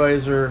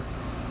supervisor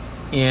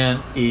and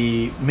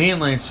a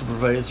mainline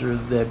supervisor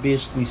that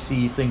basically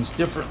see things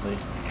differently,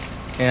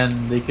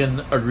 and they can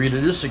agree to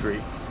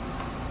disagree.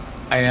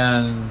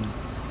 And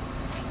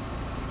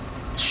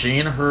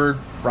Shane heard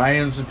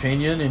Brian's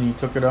opinion, and he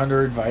took it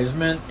under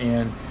advisement,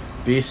 and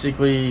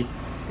basically,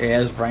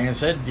 as Brian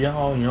said,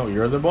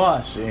 you're the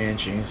boss, and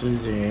Shane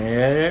says,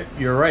 yeah,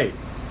 you're right.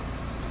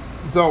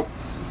 So,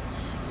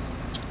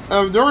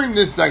 during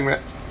this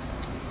segment,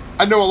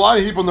 I know a lot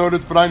of people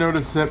noticed, but I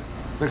noticed that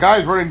the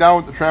guy's running down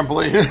with the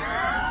trampoline.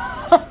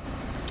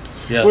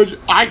 Yes. Which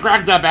I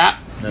cracked up at,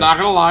 not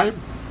gonna lie.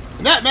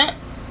 And that met,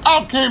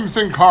 out came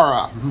Sin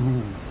Cara.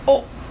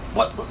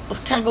 Let's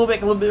kind of go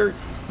back a little bit.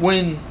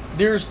 When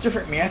there's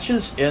different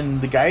matches, and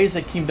the guys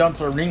that came down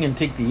to the ring and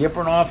take the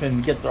apron off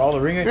and get all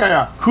the ring,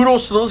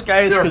 kudos to those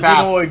guys, because they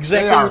know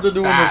exactly what they're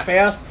doing. They're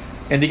fast,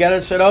 and they got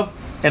it set up,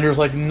 and there's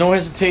like no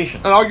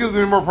hesitation. And I'll give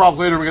them more props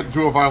later when we get to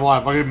 205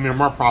 Live. I'll give them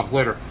more props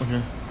later.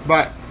 Okay.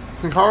 But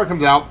Sin Cara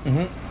comes out.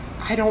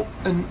 I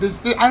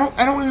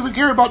don't even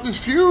care about this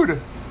feud.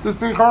 This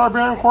Sin Cara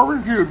Baron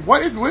Corbin feud.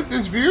 What is with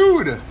this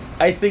feud?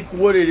 I think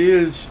what it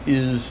is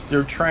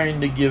they're trying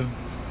to give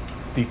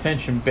the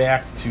attention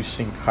back to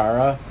Sin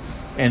Cara,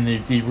 and they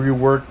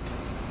reworked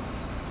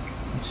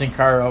Sin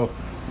Cara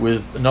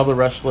with another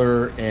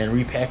wrestler and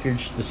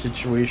repackaged the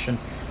situation,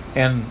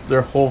 and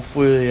they're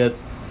hopefully that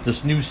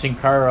this new Sin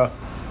Cara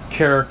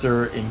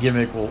character and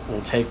gimmick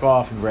will take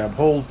off and grab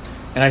hold.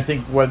 And I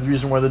think the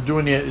reason why they're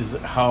doing it is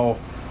how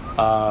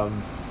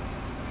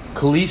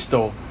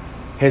Kalisto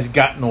has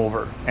gotten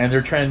over, and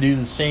they're trying to do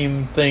the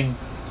same thing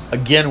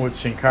again with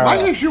Sin Cara. My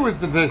issue with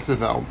this,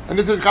 though, and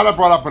this has got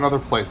brought up in other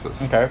places.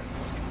 Okay.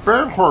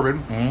 Baron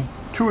Corbin,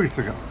 2 weeks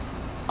ago,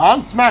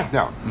 on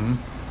SmackDown,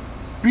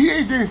 beat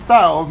AJ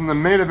Styles in the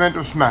main event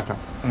of SmackDown.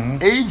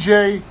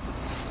 AJ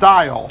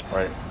Styles.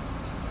 Right.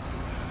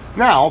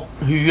 Now,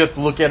 you have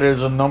to look at it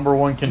as a number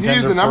one contender.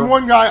 He's the number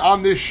one guy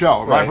on this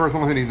show. Right. My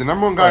personal opinion. He's the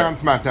number one guy on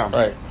SmackDown.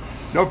 Right.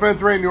 No offense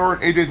to Randy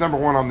Orton, AJ's number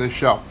one on this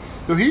show.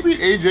 So he beat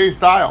AJ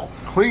Styles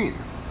clean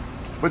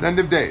with End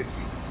of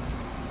Days.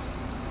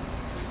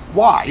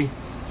 Why,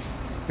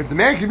 if the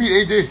man can beat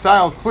AJ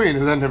Styles clean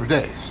with End of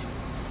Days,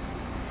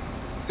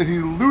 is he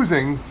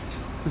losing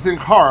to Sin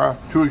Cara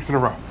 2 weeks in a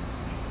row?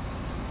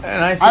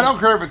 And I don't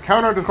care if it's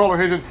counter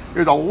disqualification.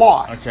 There's a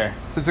loss to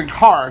Sin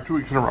Cara 2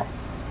 weeks in a row.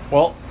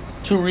 Well,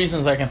 2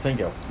 reasons I can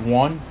think of.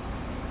 One,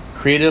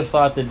 creative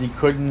thought that they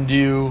couldn't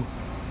do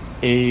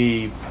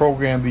a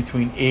program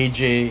between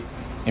AJ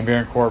and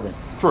Baron Corbin.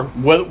 True.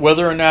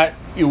 Whether or not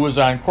it was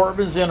on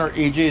Corbin's end or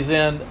AJ's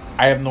end,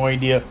 I have no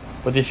idea.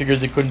 But they figured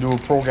they couldn't do a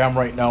program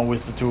right now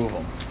with the two of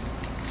them.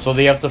 So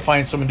they have to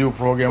find someone to do a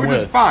program with. Which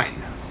is fine.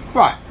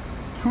 But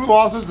 2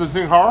 losses to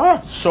Sin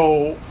Cara?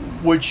 So,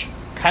 which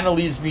kind of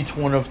leads me to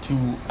one of 2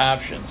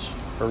 options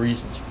or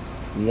reasons.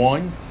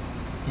 One,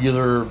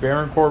 either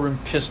Baron Corbin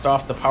pissed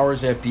off the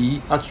powers that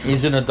be. That's true.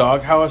 He's in a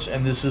doghouse,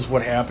 and this is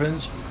what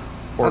happens.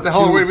 Or what the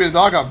hell way to be the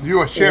doghouse?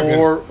 U.S. champion.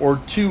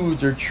 Or 2,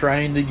 they're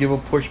trying to give a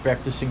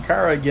pushback to Sin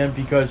Cara again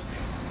because,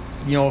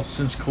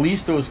 since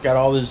Kalisto's got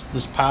all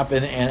this pop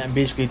and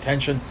basically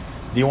attention,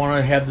 they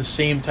want to have the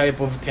same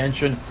type of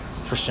attention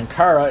for Sin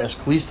Cara as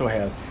Kalisto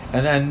has.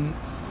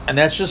 And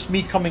that's just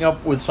me coming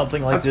up with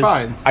something like this.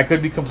 That's fine. I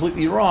could be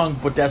completely wrong,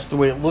 but that's the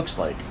way it looks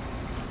like.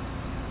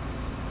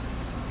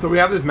 So we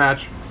have this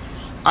match.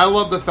 I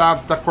love the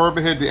fact that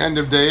Corbin hit the end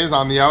of days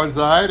on the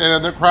outside, and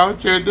then the crowd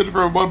chanted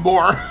for one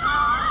more.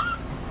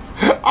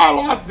 I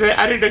loved it.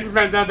 I didn't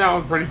expect that. That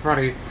was pretty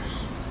funny.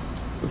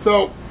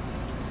 So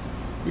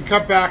we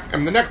cut back,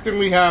 and the next thing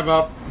we have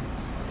up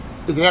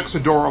is an extra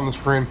door on the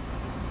screen.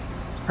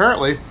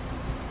 Apparently,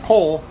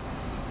 Cole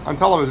on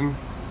television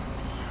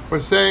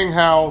was saying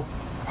how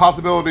the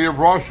possibility of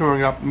Raw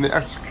showing up and the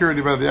extra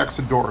security by the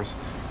exit doors.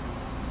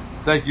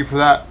 Thank you for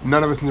that.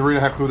 None of us in the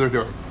arena had a clue they're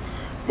doing.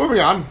 Moving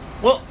on.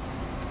 Well,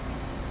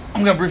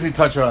 I'm going to briefly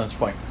touch on this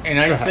point. And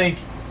I think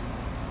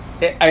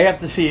I have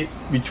to see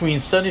between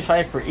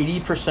 75 or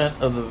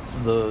 80%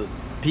 of the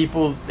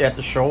people at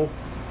the show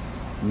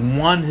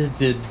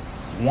wanted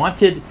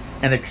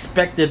and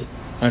expected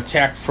an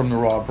attack from the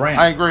Raw brand.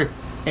 I agree.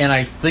 And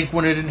I think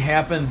when it didn't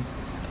happen,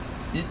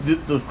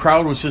 the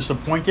crowd was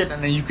disappointed,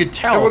 and then you could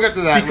tell. And we'll get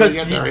to that because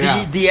when we get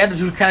there, the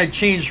attitude kind of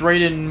changed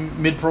right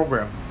in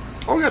mid-program.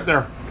 We'll get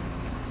there.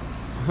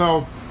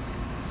 So,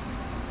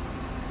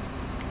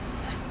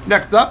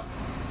 next up,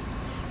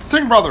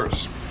 Singh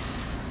Brothers.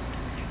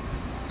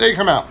 They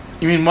come out.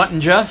 You mean Mutt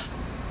and Jeff?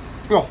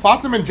 No,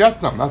 Fotham and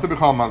Jetsam. That's what we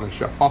call them on the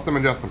show. Fotham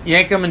and Jetsam.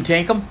 Yank them and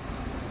tank them?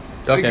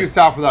 Thank you,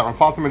 Sal, for that one.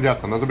 Fotham and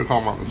Jetsam. That's what we call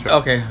them on the show.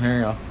 Okay, there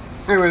you go.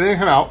 Anyway, they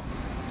come out.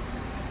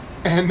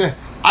 And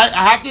I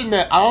have to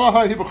admit, I don't know how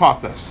many people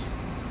caught this.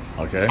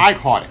 Okay. I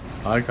caught it.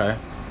 Okay.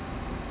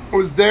 It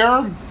was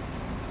their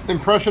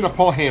impression of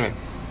Paul Heyman.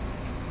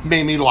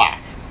 Made me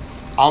laugh.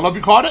 I don't know if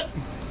you caught it.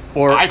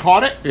 Or I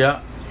caught it.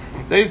 Yeah.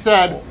 They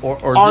said,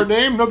 our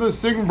names are the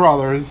Singh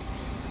Brothers,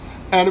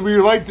 and we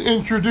would like to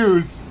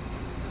introduce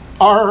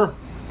our,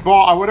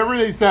 whatever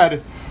they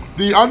said,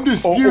 the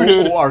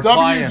undisputed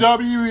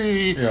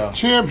WWE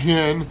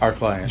champion, our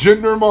client,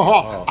 Jinder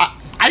Mahal.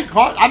 I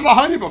don't know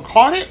how many people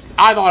caught it.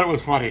 I thought it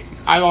was funny.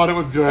 I thought it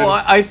was good.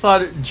 Well, I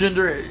thought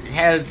Jinder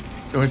had,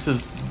 it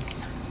says,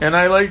 and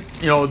I like,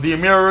 the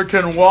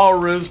American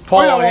Walrus,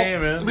 Paul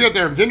Heyman. Let me get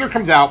there. Jinder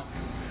comes out,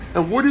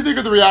 and what do you think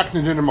of the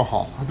reaction to Jinder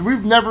Mahal?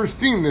 We've never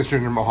seen this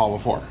Jinder Mahal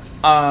before.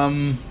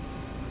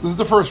 This is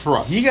the first for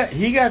us. He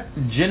got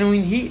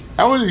genuine heat.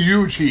 That was a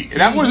huge heat. And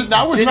that was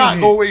not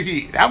go away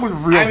heat. That was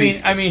real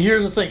heat. I mean,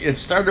 here's the thing. It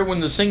started when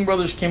the Singh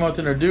brothers came out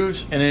to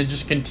introduce, and it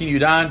just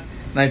continued on,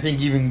 and I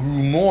think even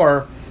grew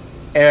more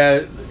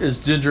as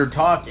Jinder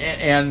talked,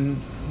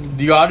 and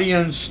the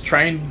audience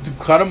trying to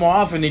cut him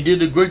off, and they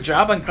did a good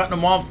job on cutting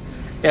him off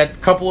at a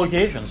couple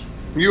occasions.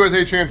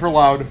 USA chants were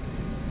loud.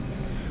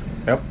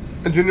 Yep.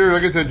 And Jinder,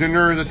 like I said,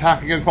 Jinder's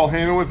attack against Paul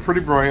Heyman was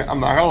pretty brilliant. I'm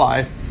not gonna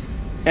lie.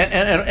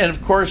 And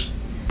of course,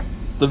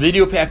 the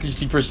video package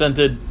he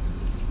presented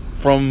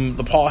from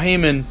the Paul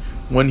Heyman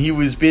when he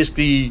was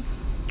basically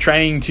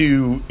trying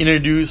to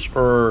introduce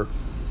or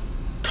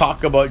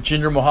talk about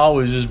Jinder Mahal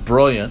was just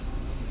brilliant.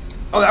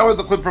 Oh, that was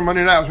the clip from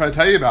Monday night I was trying to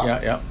tell you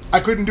about. Yeah. I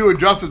couldn't do it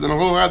justice, and I'm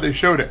glad they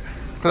showed it,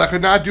 because I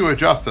could not do it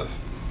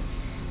justice.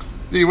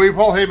 The way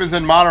Paul Heyman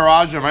said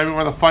Maharaja might be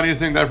one of the funniest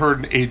things I've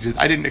heard in ages.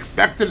 I didn't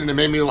expect it, and it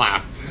made me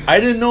laugh. I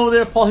didn't know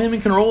that Paul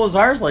Heyman can roll his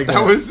R's like that.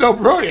 That was so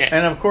brilliant.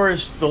 And of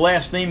course, the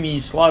last name he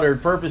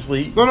slaughtered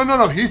purposely.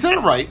 No. He said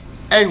it right.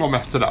 Angle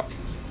messed it up.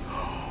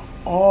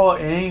 Oh,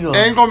 Angle.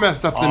 Angle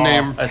messed up the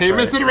name.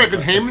 Heyman said it right,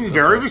 because Heyman's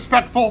very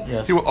respectful.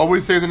 Yes. He will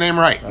always say the name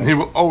right. He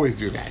will always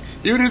do that.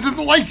 Even if he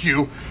doesn't like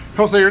you,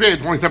 he'll say your name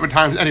 27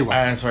 times anyway.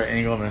 That's right.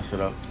 Angle messed it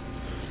up.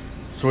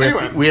 So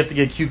we have to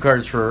get cue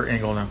cards for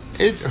Angle now.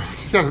 Maybe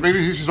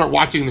he should start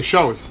watching the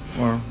shows.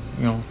 Or,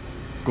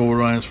 go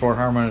around his Fort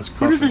Harmon.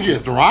 Who do you think he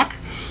is, The Rock?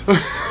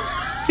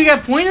 He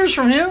got pointers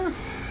from him.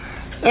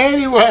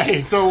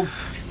 Anyway, so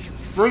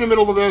we're in the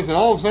middle of this, and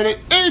all of a sudden,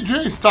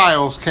 AJ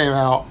Styles came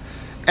out,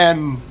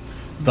 and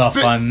the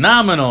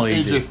phenomenal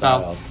AJ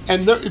Styles.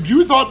 And if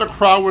you thought the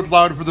crowd was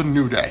loud for the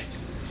New Day,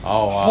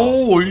 oh wow!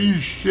 Holy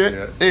shit!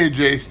 Yeah.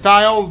 AJ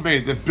Styles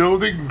made the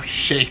building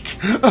shake.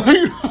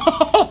 It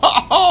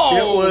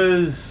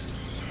was,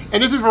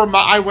 and this is where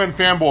I went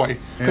fanboy,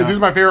 because this is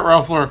my favorite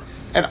wrestler,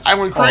 and I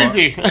went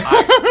crazy.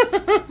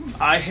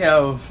 I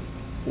have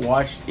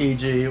watched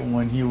AJ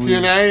when he was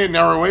TNA and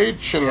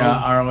ROH. And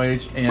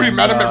ROH. And, we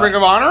met him at Ring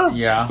of Honor.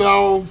 Yeah.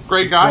 So,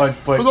 great guy. But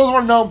for those who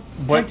want to know,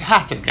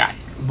 fantastic guy.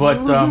 But,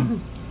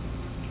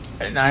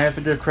 and I have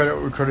to give credit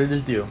where credit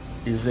is due,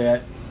 is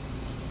that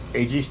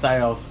AJ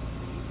Styles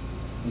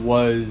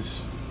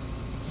was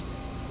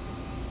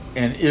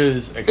and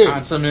is a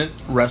consummate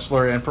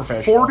wrestler and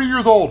professional. 40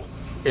 years old.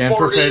 And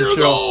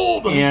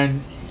professional.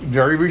 And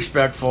very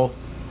respectful.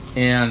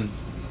 And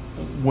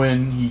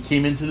when he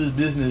came into this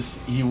business,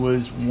 he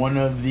was one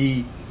of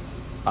the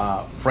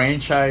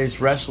franchise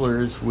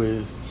wrestlers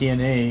with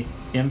TNA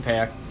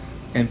Impact.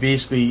 And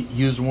basically,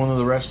 he was one of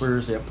the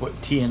wrestlers that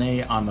put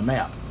TNA on the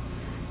map.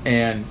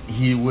 And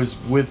he was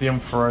with him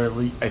for,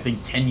 I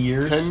think, 10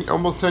 years.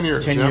 Almost 10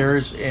 years. 10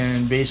 years,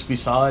 and basically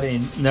solid,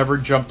 and never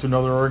jumped to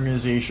another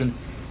organization.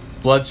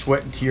 Blood,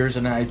 sweat, and tears,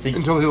 and I think...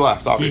 Until he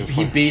left,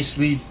 obviously. He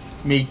basically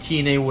made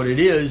TNA what it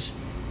is,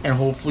 and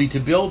hopefully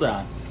to build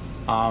on.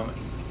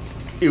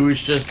 It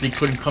was just they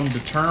couldn't come to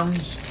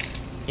terms,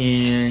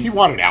 and... He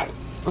wanted out.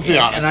 Let's be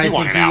honest. And I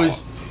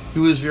think he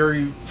was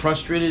very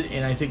frustrated,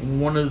 and I think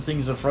one of the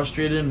things that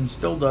frustrated him, and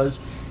still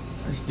does,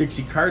 is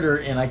Dixie Carter,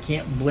 and I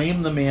can't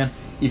blame the man.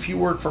 If you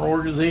work for an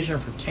organization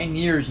for 10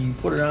 years and you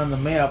put it on the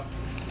map,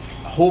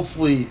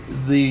 hopefully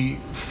the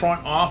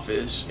front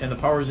office and the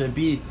powers that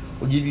be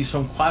will give you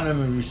some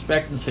quantum of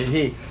respect and say,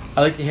 hey,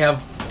 I like to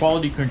have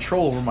quality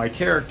control over my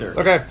character.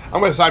 Okay, I'm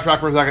going to sidetrack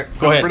for a second.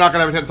 Go ahead. We're not going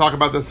to have a chance to talk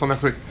about this until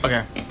next week.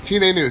 Okay.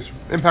 TNA News,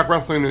 Impact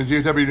Wrestling News,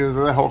 GW News,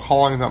 whatever the hell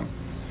calling them.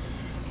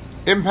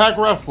 Impact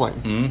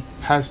Wrestling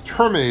has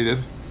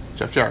terminated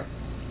Jeff Jarrett.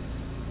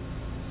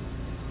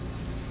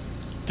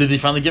 Did they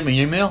finally get my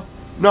email?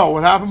 No,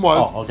 what happened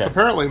was, okay.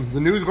 Apparently,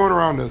 the news going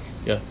around is,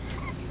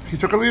 he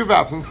took a leave of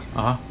absence.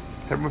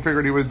 Everyone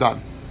figured he was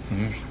done.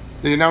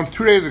 They announced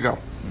 2 days ago,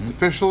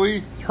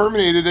 officially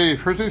terminated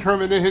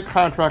his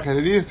contract at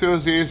any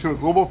association with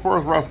Global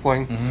Force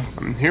Wrestling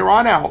from here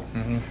on out,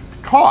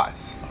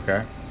 because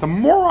the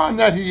moron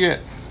that he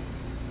is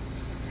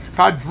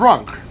got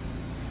drunk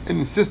and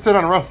insisted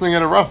on wrestling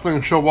at a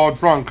wrestling show while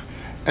drunk,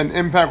 and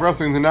Impact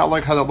Wrestling did not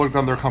like how that looked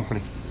on their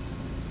company.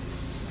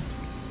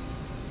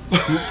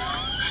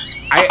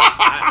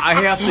 I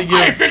have to give...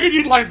 I figured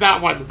you'd like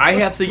that one. I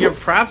have to give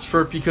props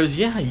for it because,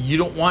 you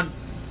don't want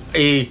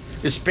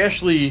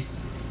especially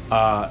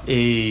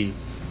a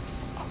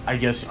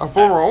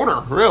former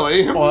owner,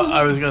 really. Well,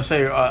 I was going to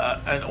say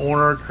an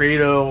owner,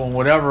 creative, or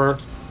whatever,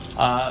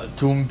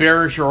 to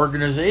embarrass your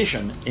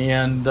organization.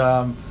 And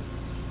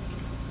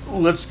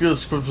let's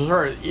just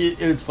start.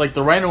 It's like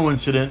the Rhino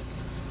incident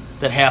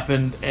that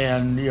happened,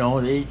 and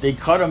they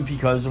cut him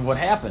because of what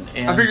happened.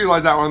 And I figured you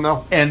like that one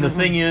though. And the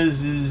thing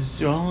is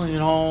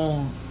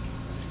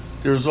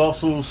there's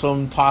also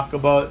some talk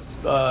about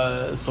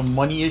some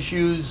money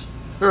issues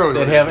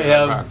that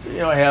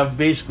have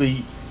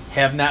basically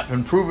have not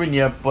been proven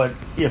yet. But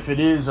if it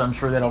is, I'm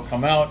sure that'll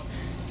come out.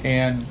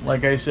 And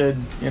like I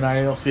said, and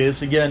I'll say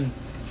this again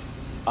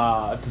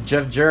to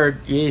Jeff Jarrett: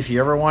 if you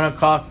ever want to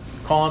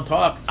call and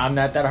talk, I'm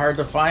not that hard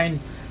to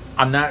find.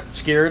 I'm not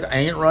scared. I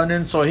ain't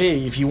running. So,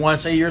 hey, if you want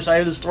to say your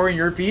side of the story and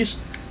your piece,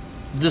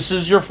 this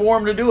is your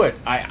forum to do it.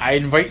 I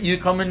invite you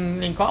to come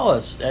in and call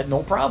us.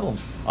 No problem.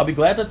 I'll be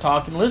glad to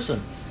talk and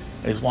listen,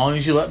 as long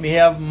as you let me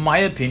have my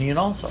opinion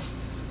also.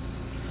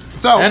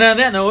 So, and on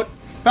that note,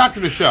 back to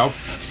the show.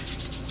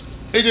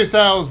 AJ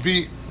Styles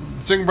beat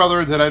Singh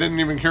brother that I didn't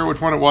even care which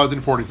one it was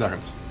in 40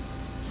 seconds.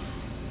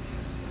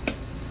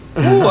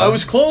 Ooh, I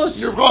was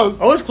close. You're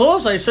close. I was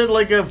close. I said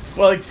like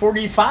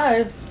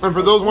 45. And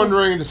for those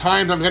wondering, the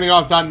times I'm getting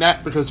off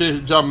 .net because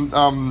Jake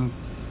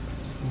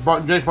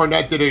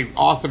Barnett did an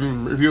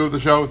awesome review of the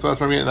show, so that's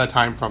where I'm getting that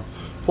time from.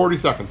 40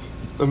 seconds.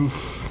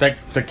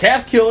 The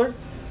calf killer,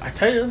 I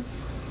tell you.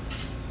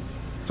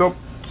 So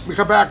we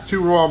come back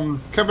to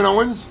Kevin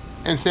Owens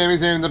and Sami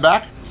Zayn in the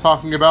back,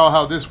 talking about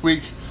how this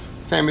week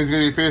Sami's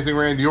going to be facing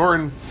Randy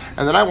Orton,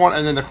 and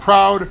then the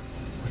crowd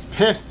was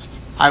pissed.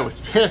 I was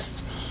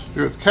pissed. It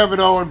was Kevin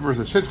Owens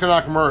versus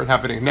Shinsuke Nakamura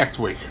happening next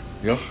week.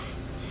 Yep.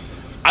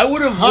 I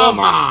would have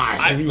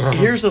loved...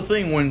 Here's the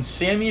thing. When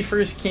Sami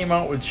first came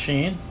out with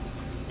Shane,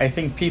 I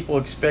think people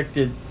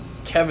expected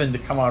Kevin to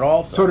come out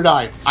also. So did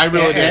I. I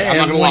really did. I'm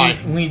not going to lie.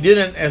 When he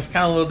didn't, I was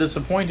kind of a little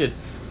disappointed.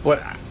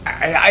 But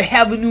I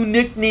have a new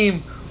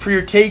nickname for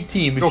your tag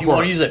team if you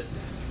want to use it.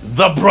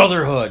 The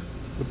Brotherhood.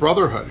 The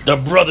Brotherhood. The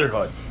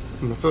Brotherhood.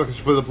 I feel like I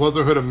should play the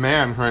Brotherhood of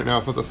Man right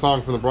now for the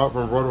song from a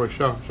Broadway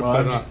show.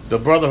 The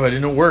Brotherhood,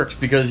 and it works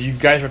because you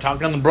guys are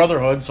talking on the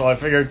Brotherhood, so I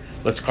figured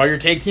let's call your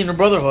tag team the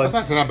Brotherhood. That's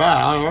actually not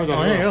bad.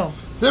 There you go.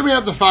 Then we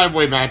have the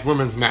 5-way match,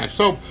 women's match.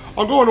 So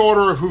I'll go in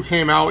order of who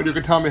came out. You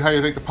can tell me how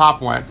you think the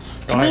pop went.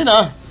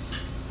 Tamina.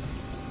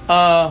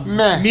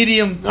 Meh.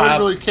 Medium pop. Nobody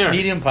really cared.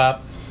 Medium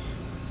pop.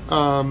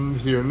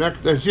 Here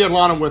next, she had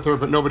Lana with her,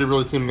 but nobody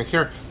really seemed to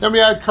care. Then we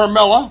had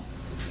Carmella.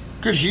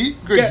 Good heat.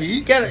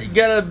 Got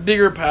a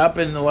bigger pop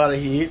and a lot of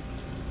heat.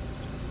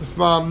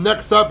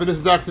 Next up, and this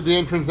is actually the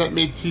entrance that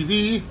made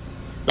TV,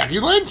 Becky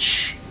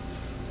Lynch.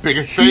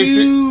 Biggest face.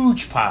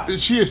 Huge pop.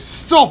 She is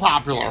so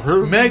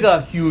popular.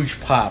 Mega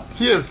huge pop.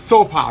 She is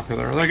so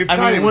popular. Like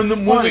when the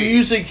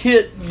music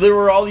hit, there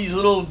were all these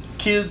little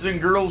kids and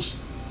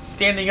girls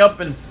standing up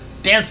and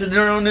dancing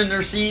around in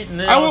their seat.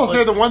 And I will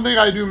say the one thing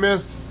I do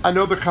miss, I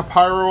know the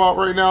Capyro out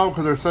right now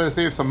because they're trying to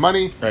save some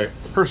money. Right.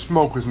 Her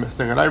smoke was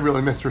missing, and I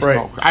really missed her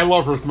smoke. I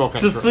love her smoke.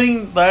 The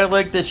thing that I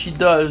like that she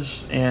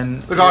does,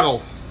 and the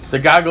goggles. The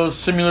goggles,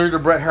 similar to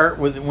Bret Hart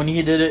when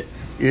he did it,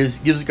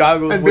 gives the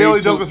goggles. And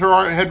Bailey does with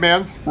her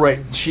headbands. Right.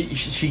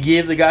 She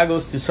gave the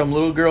goggles to some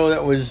little girl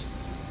that was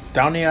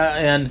down the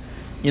and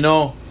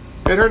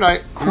Made her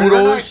night.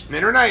 Kudos.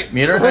 Made her night.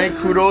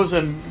 Kudos,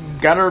 and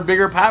got her a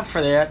bigger pop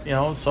for that.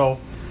 So.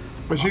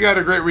 But she got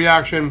a great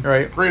reaction.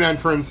 Right. Great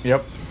entrance.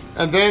 Yep.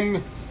 And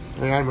then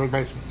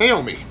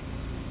Naomi.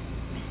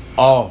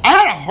 Oh. I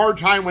had a hard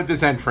time with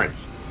this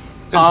entrance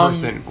in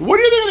person. What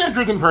do you think of the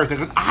entrance in person?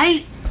 Because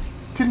I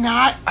did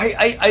not.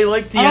 I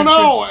like the entrance. I don't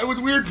know. It was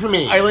weird for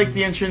me. I like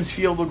the entrance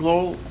Feel the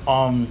Glow.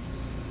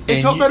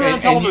 It felt better on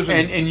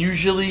television. And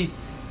usually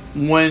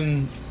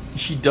when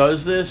she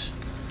does this,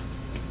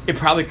 it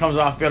probably comes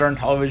off better on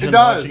television than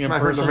watching in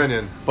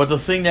person. But the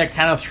thing that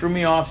kind of threw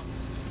me off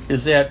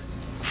is that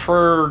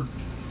for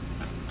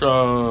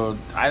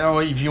I don't know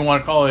if you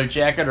want to call it a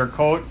jacket or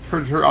coat.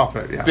 Her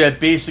outfit, yeah. But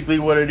basically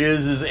what it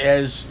is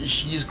as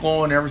she's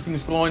glowing,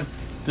 everything's glowing.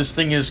 This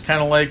thing is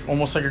kind of like,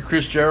 almost like a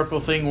Chris Jericho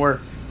thing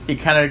where it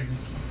kind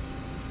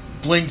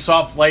of blinks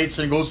off lights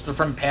and goes to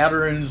different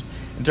patterns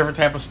and different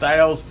type of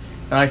styles.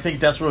 And I think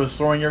that's what was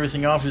throwing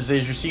everything off is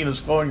as you're seeing this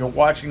glowing, you're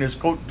watching this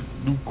coat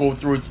go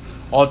through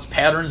all its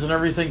patterns and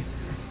everything.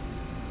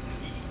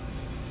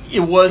 It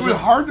was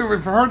hard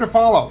to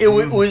follow. It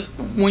was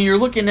when you're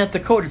looking at the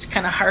coat, it's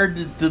kind of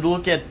hard to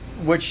look at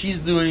what she's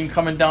doing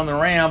coming down the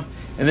ramp,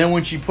 and then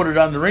when she put it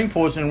on the ring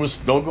post and it was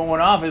still going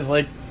off, it's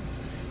like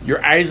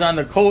your eyes on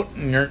the coat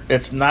and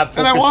it's not focused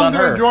on her. And I wanted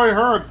to enjoy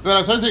her. Then I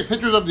was trying to take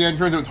pictures of the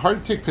entrance. It was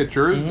hard to take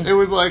pictures. Mm-hmm. It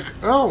was like,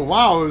 oh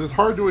wow, it was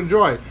hard to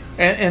enjoy.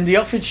 And the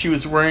outfit she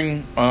was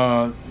wearing,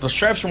 the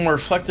straps were more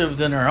reflective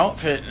than her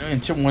outfit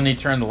until when they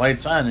turned the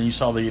lights on and you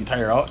saw the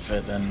entire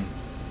outfit. And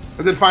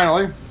then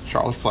finally,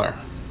 Charlotte Flair.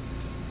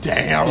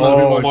 Damn,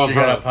 she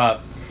got a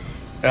pop.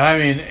 I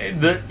mean,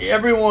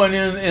 everyone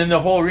in the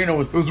whole arena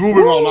was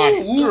moving all night.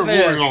 They were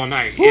moving all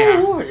night,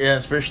 yeah,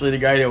 especially the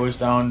guy that was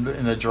down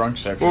in the drunk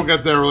section. We'll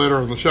get there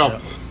later in the show.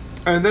 Yeah.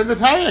 And then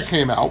Natalya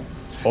came out.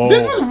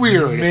 This was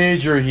weird.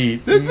 Major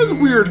heat. This was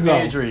weird, though.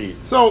 Major heat.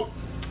 So,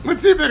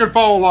 let's see if I can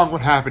follow along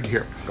what happened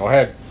here. Go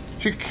ahead.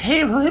 She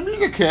came, her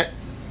music hit.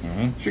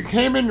 Mm-hmm. She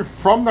came in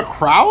from the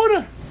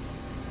crowd?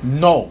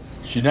 No.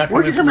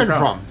 Where'd you come in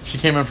from? She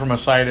came in from a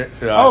side.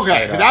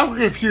 Okay, that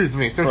confused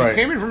me. So she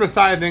came in from a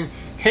side thing,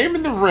 came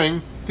in the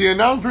ring. The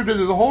announcer did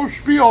the whole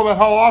spiel about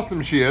how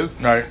awesome she is.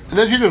 Right. And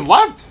then she just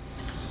left.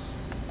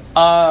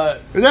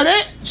 Is that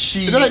it?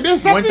 Did I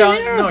miss something went down.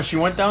 here? No, she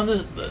went down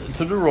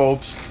to the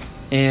ropes,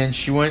 and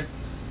she went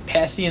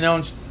past the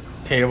announce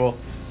table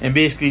and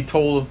basically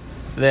told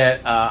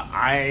that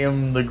I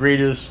am the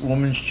greatest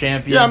women's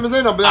champion. Yeah, I'm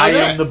saying no, but I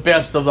am the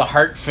best of the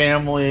Hart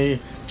family,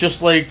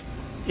 just like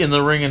in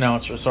the ring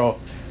announcer. So,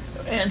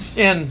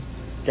 and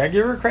gotta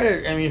give her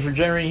credit. I mean, for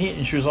generating heat,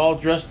 and she was all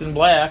dressed in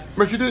black.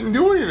 But she didn't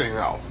do anything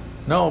though.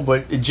 No,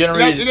 but it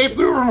generated. Did they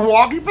flew from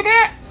Milwaukee for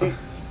that?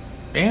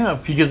 Yeah,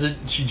 because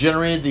she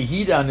generated the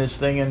heat on this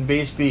thing, and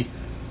basically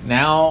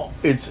now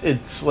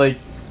it's like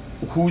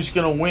who's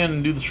gonna win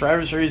and do the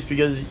Survivor Series?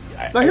 Because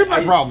now here's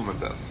my problem with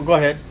this. Well, go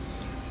ahead.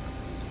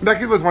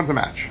 Becky Lynch wants a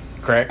match.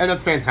 Correct. And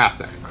that's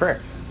fantastic.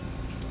 Correct.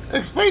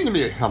 Explain to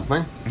me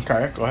something.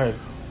 Okay, go ahead.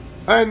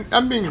 And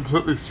I'm being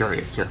completely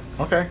serious here.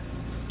 Okay.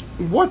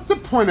 What's the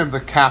point of the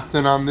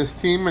captain on this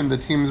team and the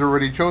team's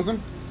already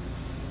chosen?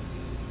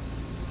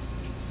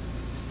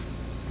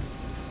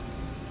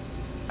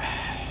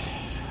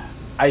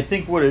 I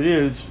think what it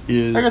is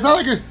like it's not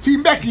like it's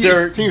Team Becky,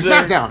 it's Team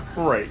Smackdown.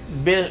 Right.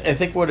 I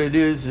think what it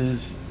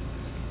is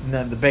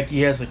that the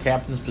Becky has the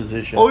captain's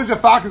position. Alicia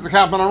Fox is the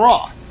captain on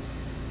Raw.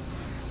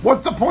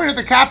 What's the point of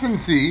the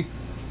captaincy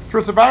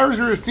for Survivor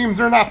Series teams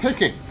they're not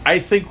picking? I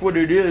think what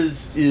it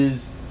is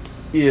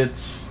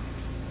it's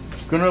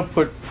going to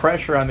put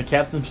pressure on the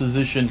captain's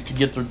position to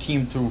get their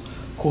team to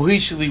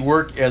cohesively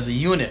work as a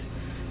unit.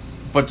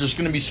 But there's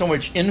going to be so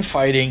much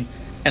infighting,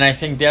 and I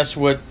think that's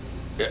what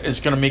is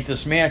going to make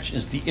this match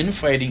is the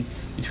infighting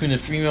between the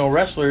female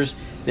wrestlers.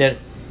 That,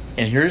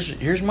 and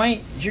here's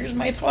my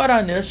thought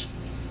on this,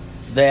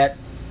 that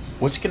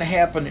what's going to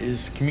happen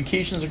is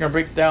communications are going to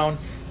break down.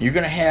 You're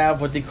going to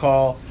have what they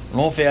call an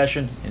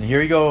old-fashioned, and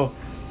here you go,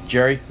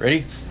 Jerry,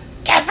 ready?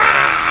 Get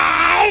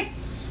fight!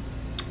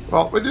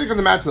 Well, what do you think of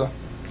the match, though?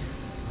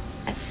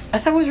 I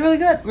thought it was really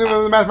good.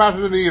 The match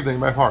of the evening,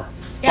 by far.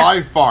 Yeah.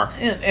 By far.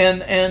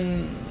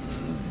 And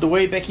the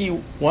way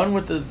Becky won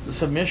with the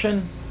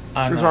submission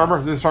on...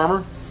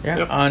 Disarmer? Yeah,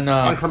 yep. on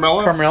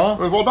Carmella? Carmella.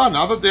 It was well done.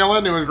 Now that the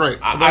ending was great.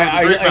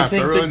 I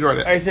really enjoyed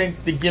it. I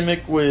think the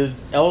gimmick with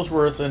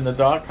Ellsworth and the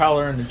dog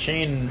collar and the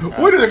chain...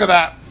 what do you think of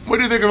that? What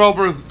do you think of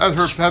Ellsworth as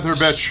her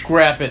bitch?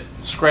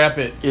 Scrap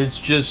it. It's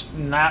just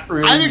not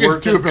really working. I think it's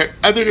stupid.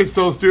 I think it's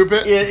so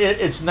stupid.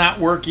 It's not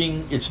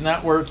working.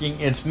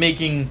 It's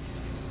making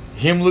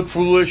him look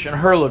foolish and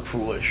her look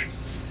foolish.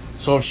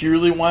 So if she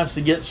really wants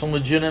to get some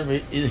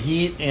legitimate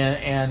heat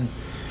and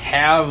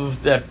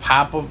have that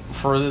pop up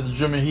for the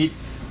legitimate heat,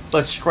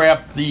 let's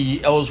scrap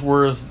the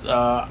Ellsworth.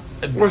 Well,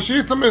 she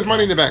has some of his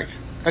money in the bank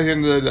at the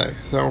end of the day,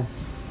 so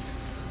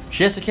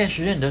she has to cash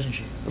it in, doesn't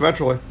she?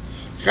 Eventually.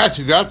 God,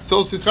 she's got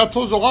till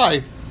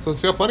July. So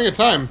it's got plenty of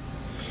time.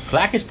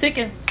 Clock is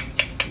ticking.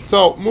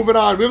 So, moving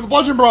on. We have the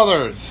Bludgeon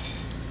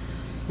Brothers.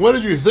 What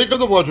did you think of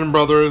the Bludgeon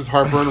Brothers,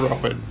 Harper and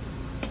Rowan?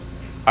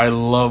 I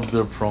loved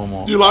their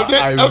promo. You loved it?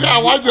 Okay,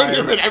 I wanted your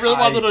opinion. I really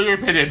wanted to know your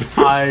opinion.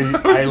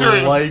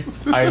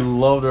 I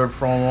love their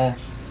promo.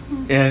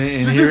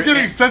 And this is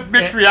getting such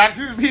mixed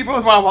reactions from people.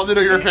 That's why I wanted to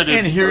know your opinion.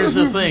 And here's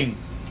the thing.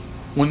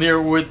 When they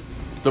were with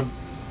the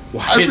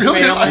Wyatt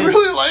family... I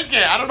really like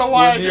it. I don't know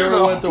why When they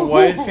were with the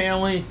Wyatt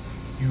family,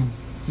 you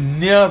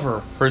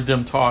never heard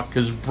them talk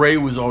because Bray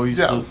was always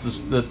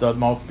the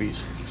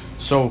mouthpiece.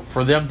 So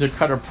for them to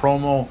cut a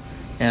promo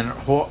and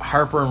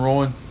Harper and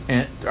Rowan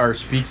are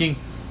speaking...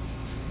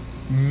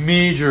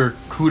 Major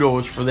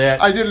kudos for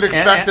that. I didn't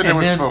expect it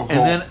was so cool.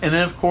 And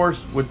then, of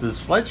course, with the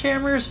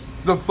sledgehammers...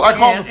 I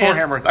call them the Thor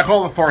hammers. I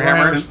call them the Thor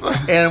hammers.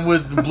 And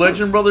with the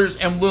Bludgeon Brothers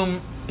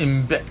emblem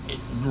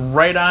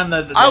right on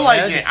the I like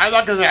head. it. I'm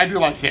not going to say I do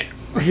like it.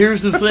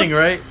 Here's the thing,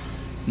 right?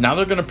 Now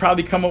they're going to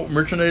probably come up with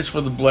merchandise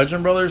for the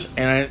Bludgeon Brothers.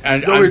 And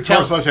I'm totally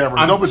sledgehammer.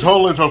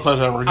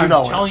 I'm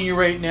telling you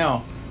right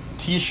now,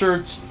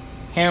 T-shirts,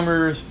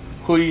 hammers,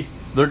 hoodies,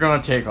 they're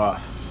going to take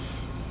off.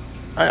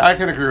 I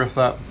can agree with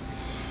that.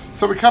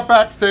 So we cut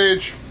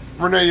backstage.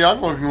 Renee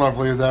Young, looking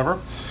lovely as ever,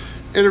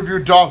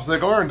 interviewed Dolph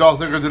Ziggler, and Dolph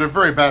Ziggler did a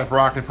very bad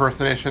Brock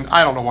impersonation.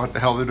 I don't know what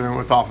the hell they're doing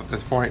with Dolph at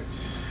this point.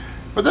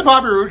 But then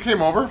Bobby Roode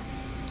came over,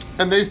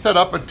 and they set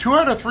up a 2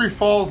 out of 3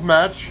 falls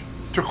match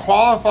to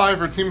qualify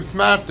for Team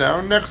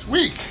SmackDown next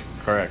week.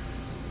 Correct.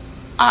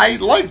 I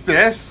like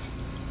this.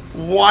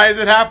 Why is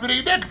it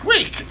happening next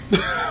week?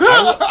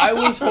 I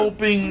was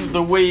hoping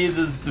the way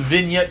the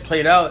vignette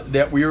played out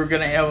that we were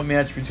going to have a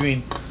match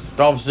between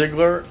Dolph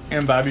Ziggler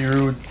and Bobby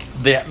Roode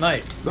that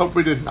night. Nope,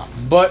 we did not.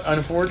 But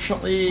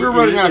unfortunately, we're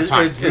running out of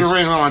time. We're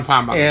running out of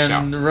time on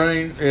the show.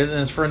 And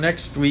it's for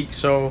next week,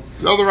 so...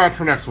 Another match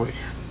for next week.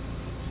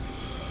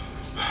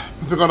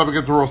 We're going up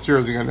against the World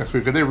Series again next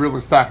week, because they really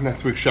stacked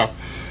next week's show.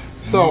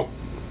 So,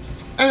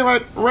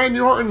 anyway, Randy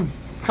Orton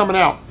coming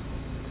out.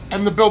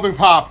 And the building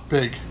popped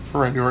big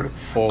for Randy Orton.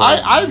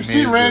 I've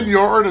seen Randy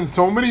Orton in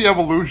so many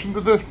evolutions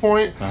at this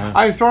point.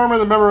 I saw him as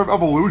a member of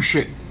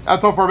Evolution.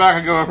 That's how far back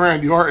I go with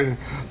Randy Orton.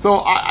 So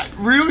I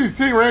really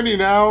seeing Randy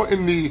now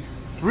in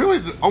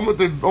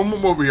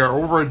almost what we are,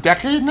 over a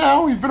decade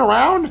now. He's been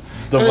around.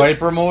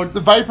 Viper mode? The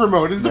Viper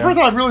mode. This is the first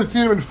time I've really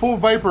seen him in full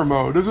Viper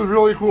mode. This was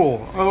really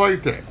cool. I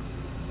liked it.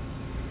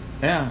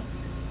 Yeah.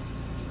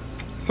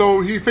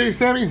 So he faced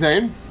Sami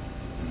Zayn.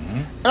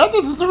 And I thought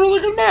this was a really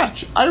good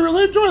match. I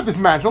really enjoyed this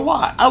match a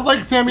lot. I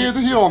like Sami as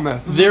a heel in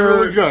this. They're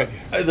really good.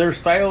 Their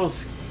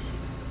styles,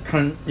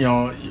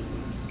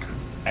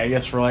 I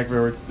guess for lack of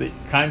words, they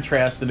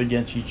contrasted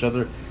against each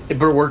other,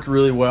 but it worked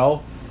really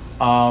well.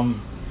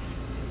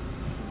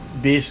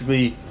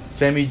 Basically,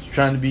 Sammy's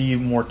trying to be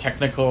more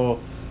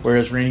technical,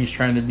 whereas Randy's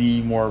trying to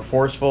be more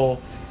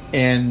forceful,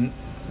 and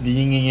the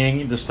yin and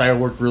yang, the style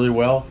worked really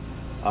well.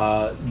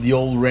 The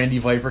old Randy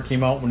Viper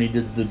came out when he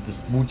did the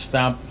boot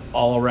stomp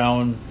all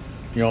around,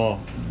 your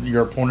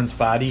opponent's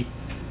body,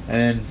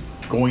 and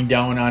going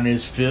down on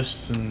his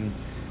fists and.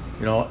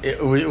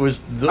 It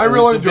was the, I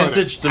really the enjoyed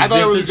vintage, it. the I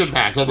thought vintage it was a good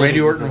match.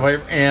 Randy Orton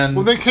Viper,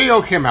 and then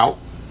KO came out.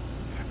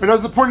 And I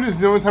was disappointed this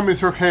is the only time we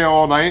saw KO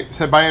all night,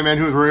 said by a man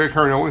who was wearing a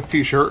Cardinal with a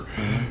t-shirt.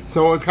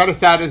 So it's kind of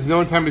sad this is the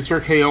only time we saw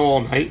KO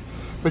all night.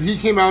 But he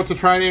came out to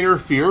try and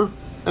interfere,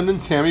 and then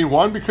Sami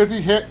won because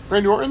he hit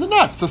Randy Orton in the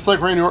nuts, just like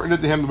Randy Orton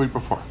did to him the week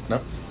before.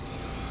 Yep.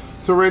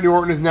 So Randy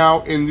Orton is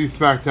now in the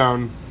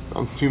SmackDown,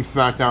 Team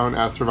SmackDown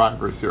as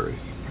Survivor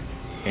Series.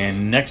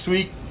 And next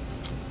week,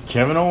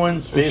 Kevin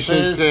Owens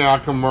faces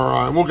Shinsuke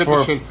Nakamura. And we'll get to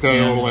Shinsuke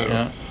a little later.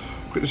 Yeah.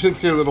 Get to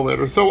Shinsuke a little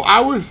later. So I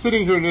was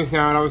sitting here just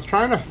now, and I was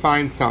trying to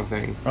find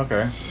something.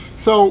 Okay.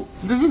 So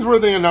this is where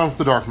they announced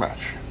the dark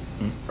match.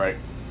 Right.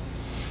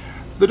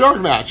 The dark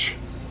match,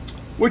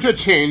 which had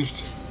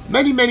changed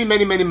many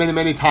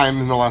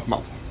times in the last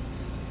month.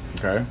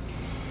 Okay.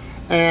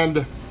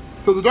 And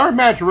so the dark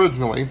match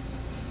originally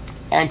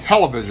on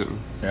television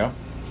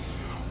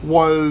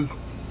was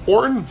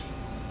Orton,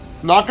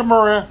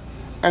 Nakamura,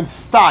 and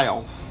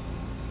Styles.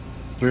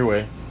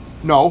 3-way.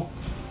 No.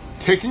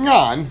 Taking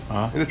on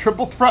in a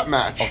triple threat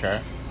match.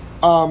 Okay.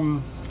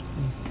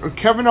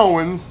 Kevin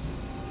Owens,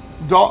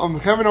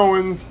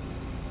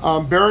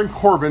 Baron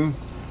Corbin,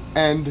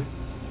 and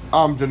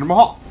Jinder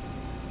Mahal.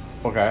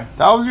 Okay.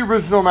 That was the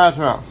original match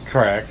announced.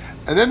 Correct.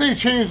 And then they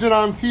changed it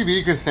on TV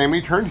because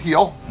Sami turned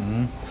heel.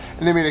 And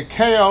they made it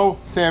KO,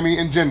 Sami,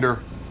 and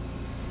Jinder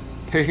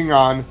taking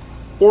on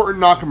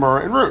Orton,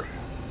 Nakamura, and Roode.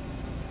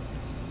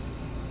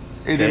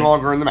 It no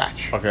longer in the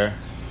match. Okay.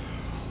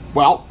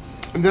 Well,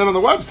 and then on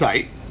the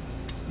website,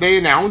 they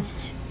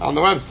announced on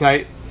the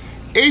website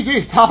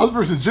AJ Styles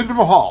versus Jinder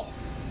Mahal.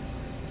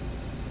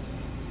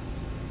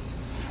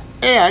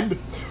 And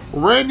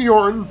Randy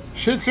Orton,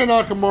 Shinsuke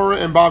Nakamura,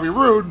 and Bobby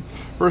Roode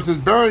versus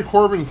Baron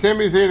Corbin,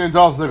 Sami Zayn, and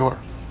Dolph Ziggler.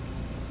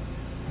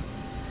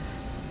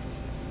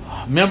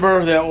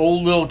 Remember that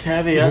old little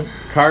caveat,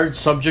 card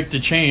subject to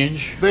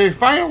change. They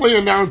finally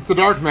announced the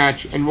dark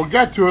match, and we'll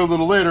get to it a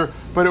little later,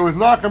 but it was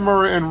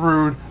Nakamura and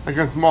Roode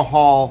against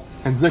Mahal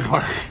and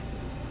Ziggler.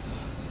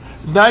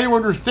 Now you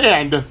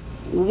understand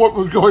what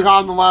was going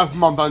on the last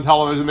month on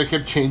television. They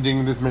kept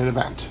changing this main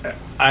event.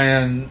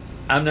 And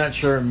I'm not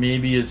sure.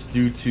 Maybe it's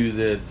due to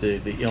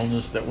the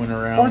illness that went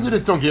around. Or they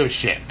just don't give a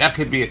shit. That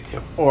could be it,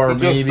 too. Or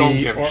they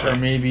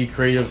maybe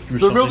creative threw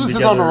the something real this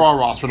together. is on the Raw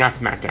roster, not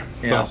SmackDown.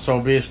 Yeah, so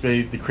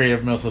basically the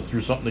creative must have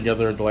threw something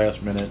together at the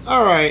last minute.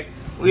 All right.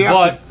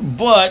 But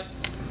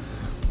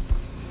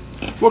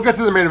we'll get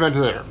to the main event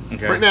later.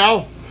 Okay. Right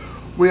now,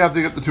 we have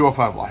to get the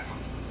 205 Live.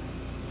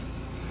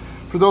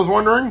 For those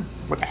wondering,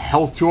 what the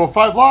hell's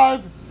 205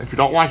 Live? If you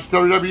don't watch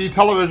WWE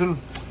television,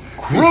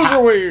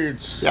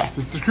 Cruiserweights! Yes,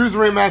 it's the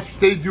Cruiserweight match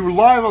they do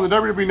live on the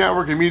WWE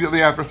Network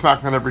immediately after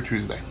SmackDown every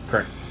Tuesday.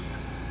 Correct.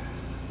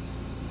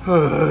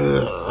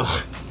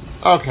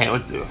 Okay,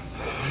 let's do this.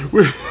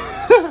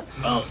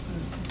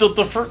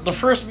 The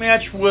first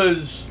match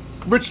was...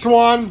 Rich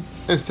Swann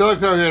and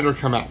Cedric Alexander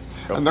come out.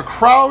 Yep. And the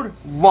crowd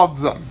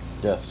loves them.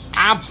 Yes.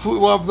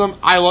 Absolutely loves them.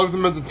 I love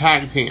them as a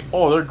tag team.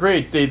 Oh, they're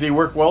great. They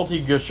work well to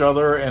each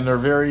other, and they're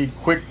very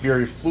quick,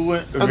 very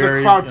fluent. And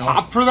the crowd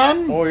popped for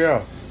them. Oh,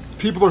 yeah.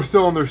 People are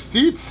still in their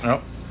seats.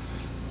 Yep.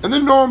 And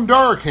then Noam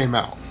Dar came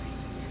out.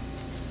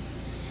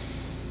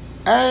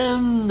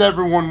 And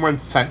everyone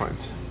went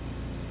silent.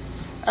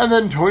 And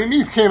then Tony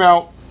Nese came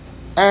out,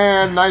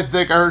 and I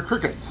think I heard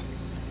crickets.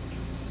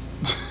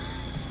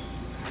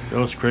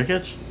 Those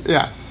crickets?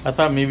 Yes. I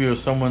thought maybe it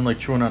was someone like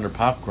chewing on their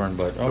popcorn,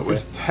 but okay. It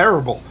was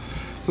terrible.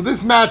 So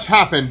this match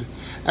happened,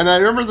 and I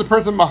remember the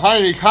person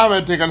behind me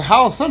commenting on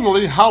how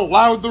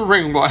loud the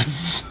ring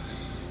was.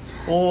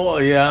 Oh,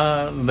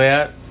 yeah,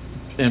 that...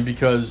 And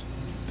because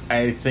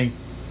I think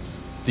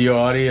the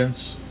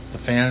audience, the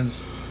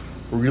fans,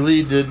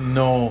 really didn't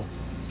know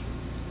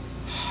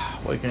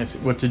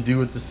what to do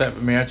with this type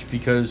of match,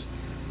 because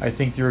I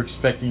think they were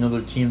expecting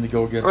another team to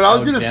go against What I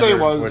was going to say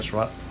was,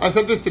 what? I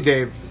said this to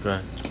Dave. Go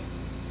ahead.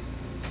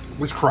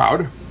 This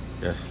crowd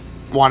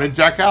wanted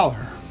Jack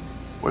Gallagher.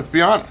 Let's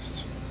be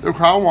honest. The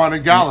crowd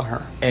wanted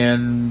Gallagher.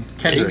 And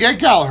Kendrick. They didn't get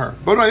Gallagher.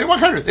 But no, they want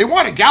Kendrick. They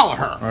wanted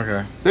Gallagher.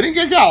 Okay. They didn't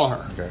get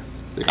Gallagher. Okay.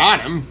 They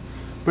got him.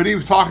 But he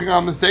was talking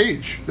on the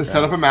stage to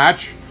set up a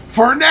match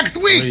for next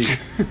week.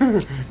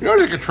 You know,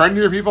 like a trend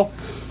here, people?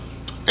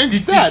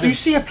 Instead... Did you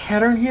see a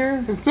pattern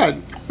here?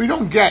 Instead, we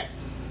don't get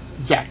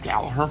Jack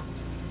Gallagher.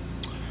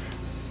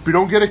 We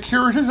don't get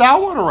Akira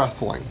Tozawa to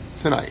wrestling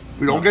tonight.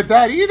 We don't get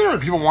that either.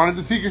 People wanted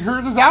to see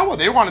Akira Tozawa.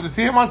 They wanted to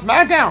see him on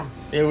SmackDown.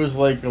 It was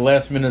like a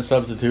last-minute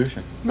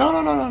substitution.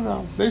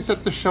 No. They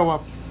set the show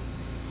up.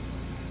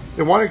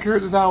 They wanted Akira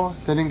Tozawa.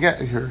 They didn't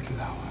get Akira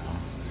Tozawa.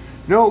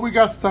 You know what we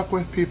got stuck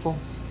with, people?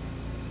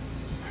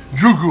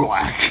 Drew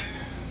Gulak.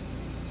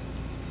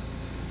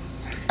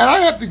 And I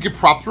have to give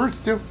props where it's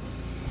due.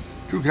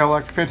 Drew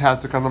Gulak,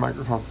 fantastic on the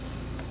microphone.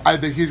 I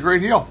think he's a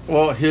great heel.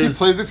 Well, he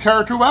plays this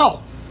character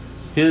well.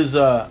 His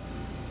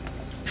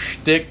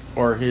shtick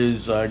or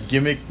his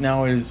gimmick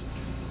now is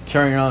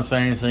carrying on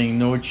saying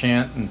no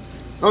chant. And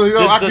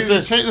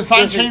the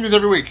sign changes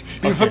every week.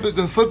 You flip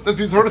the slip. If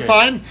you throw the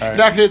sign, it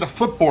actually has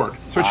the flipboard,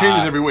 so it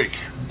changes every week.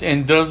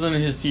 And doesn't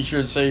his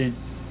teacher say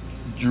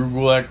Drew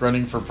Gulak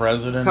running for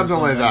president? Something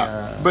like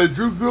that. But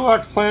Drew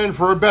Gulak's plan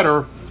for a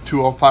better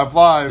 205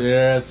 Live.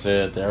 Yeah, that's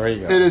it. There we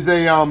go. It is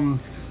a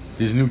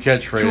his new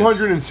catchphrase.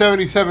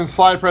 277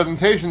 slide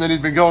presentation that he's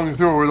been going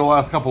through over the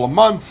last couple of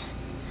months.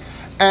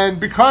 And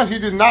because he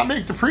did not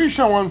make the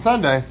pre-show on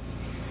Sunday,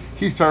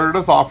 he started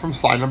us off from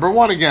slide number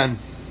 1 again,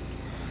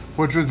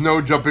 which was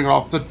no jumping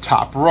off the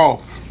top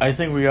rope. I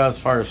think we got as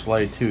far as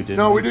slide 2, didn't we?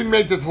 No, we didn't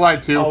make the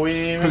slide 2. Oh, we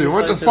didn't because we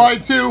went to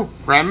slide 2.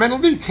 Grand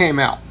Mentality came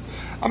out.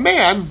 A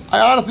man I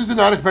honestly did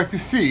not expect to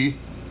see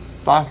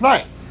last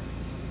night.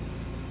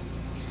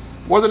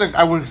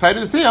 I was excited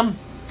to see him,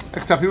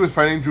 except he was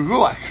fighting Drew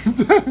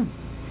Gulak.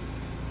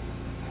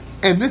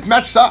 And this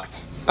match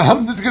sucked.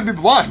 I'm just going to be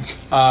blunt.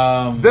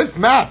 This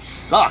match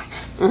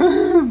sucked.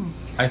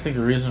 I think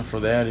the reason for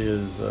that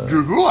is...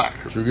 Drew Gulak.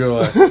 Drew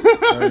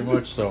Gulak. Very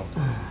much so.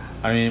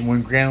 I mean,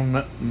 when Grand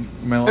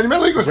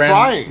Metalik was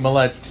trying.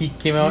 Metalik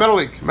came out.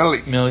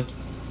 Metalik.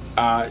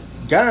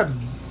 Got a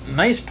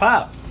nice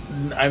pop.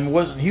 I mean,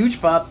 wasn't a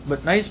huge pop,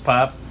 but nice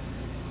pop.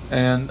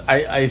 And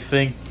I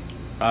think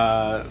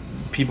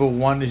people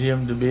wanted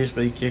him to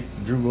basically kick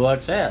Drew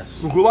Gulak's ass.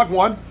 Drew Gulak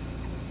won.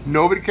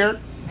 Nobody cared.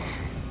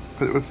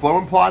 Because it was slow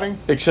and plotting.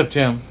 Except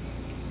him.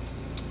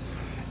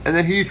 And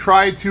then he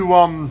tried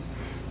to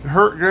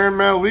hurt Grand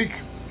Metalik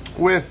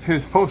with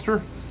his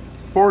poster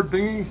board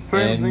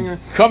thingy.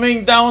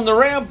 Coming down the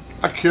ramp,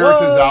 Akira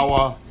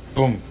Tozawa.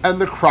 Boom.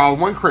 And the crowd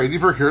went crazy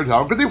for Akira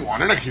Tozawa because they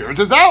wanted Akira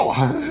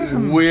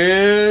Tozawa.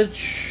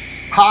 Which...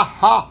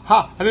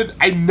 Ha.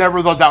 I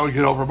never thought that would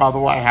get over, by the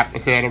way. I have to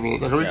say it. It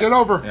would get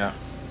over. Yeah.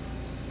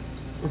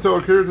 And so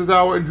Akira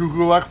Tozawa and Drew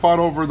Gulak fought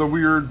over the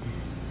weird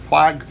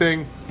flag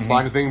thing.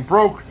 Flag thing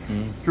broke.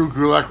 Drew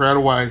Gulak ran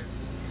away.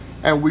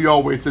 And we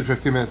all wasted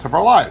 15 minutes of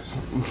our lives.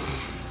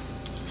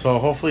 So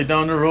hopefully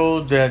down the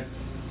road that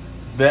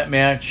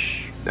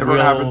match never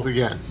happens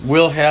again.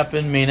 Will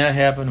happen, may not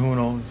happen, who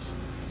knows.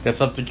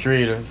 That's up to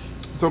creative.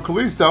 So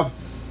Kalisto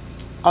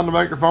on the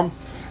microphone,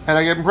 and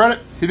I give him credit,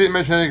 he didn't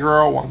mention Eddie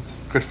Guerrero once.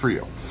 Good for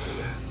you.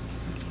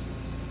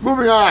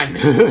 Moving on.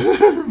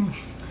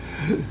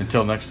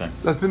 Until next time.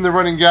 That's been the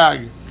running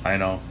gag. I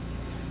know.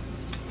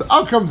 So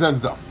out comes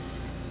Enzo.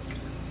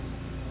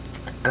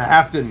 And I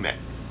have to admit,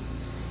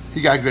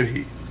 he got good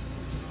heat.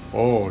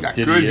 Oh,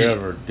 did he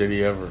ever? Did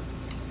he ever?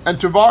 And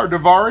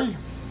Davari,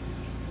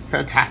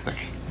 fantastic.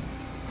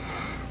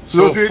 So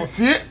those who didn't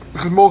see it,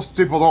 because most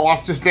people don't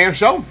watch this damn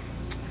show,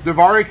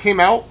 Davari came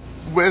out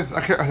with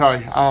Arya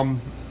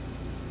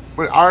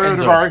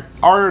Davari.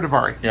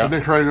 Yeah.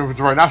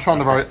 Davari, not Sean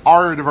Davari.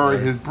 Arya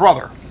Davari, his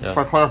brother. Yeah. Just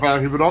to clarify,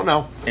 if people don't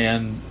know.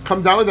 And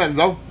comes down with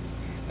Enzo,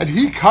 and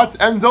he cuts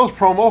Enzo's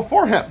promo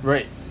for him.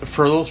 Right.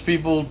 For those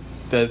people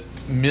that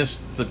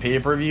missed the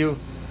pay-per-view,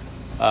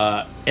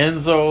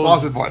 Enzo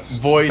lost his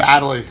voice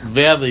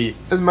badly.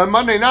 And my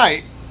Monday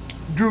night,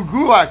 Drew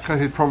Gulak cut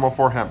his promo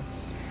for him.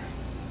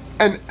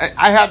 And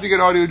I have to get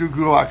audio of Drew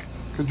Gulak,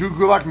 because Drew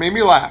Gulak made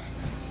me laugh,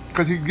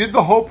 because he did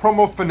the whole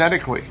promo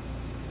phonetically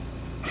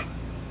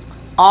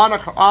on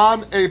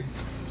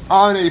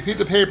a piece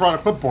of paper on a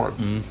clipboard.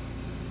 Mm.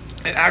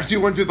 And actually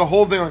went through the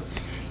whole thing. Like,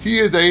 he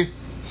is a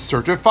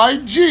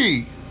certified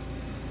G,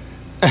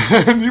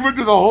 and he went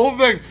through the whole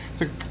thing.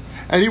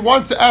 And he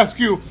wants to ask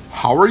you,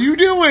 how are you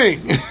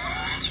doing?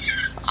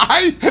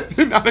 I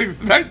did not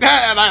expect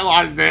that, and I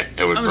lost it.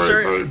 It was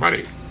very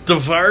funny.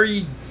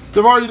 Davari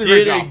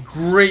did a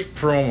great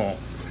promo.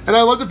 And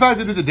I love the fact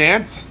that he did the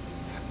dance.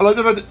 I love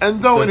the fact that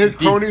Enzo and his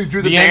cronies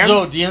do the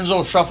dance. The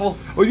Enzo shuffle.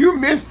 Well, you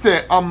missed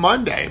it on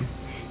Monday.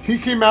 He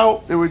came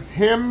out, it was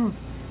him,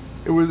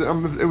 it was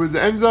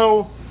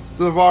Enzo,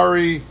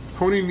 Davari,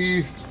 Tony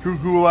Nese, Drew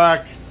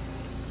Gulak.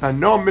 I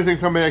know I'm missing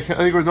somebody, I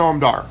think it was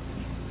Noam Dar.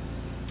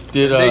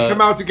 They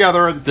come out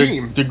together as a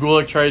team. Did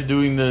Gulak try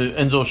doing the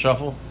Enzo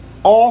shuffle?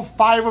 All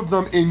 5 of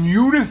them in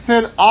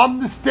unison on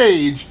the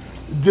stage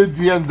did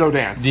the Enzo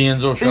dance. The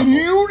Enzo shuffle. In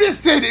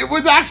unison. It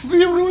was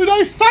actually a really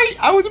nice sight.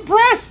 I was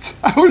impressed.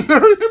 I was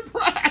very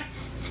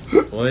impressed.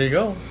 Well, there you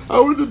go. I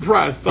was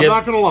impressed. I'm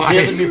not going to lie. You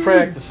have to be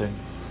practicing.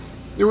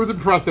 It was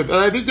impressive. And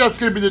I think that's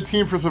going to be the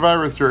team for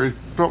Survivor Series.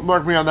 Don't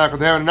mark me on that,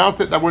 because they haven't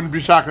announced it. That wouldn't be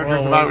shocking for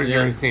Survivor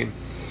Series team.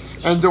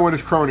 Enzo and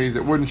his cronies.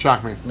 It wouldn't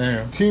shock me.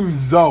 Yeah. Team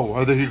Zoe,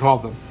 I think he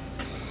called them.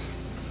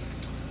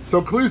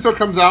 So Kalisto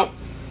comes out.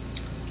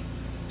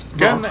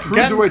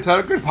 Cruiserweight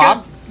title. Good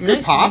pop.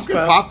 Good pop.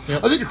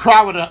 Yep. I think the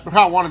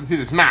crowd wanted to see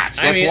this match.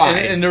 That's why.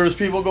 And there was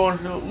people going,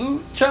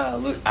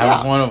 Lucha. I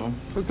was one of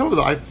them. So was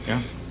I.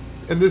 Yeah.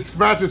 And this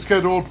match is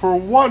scheduled for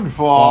one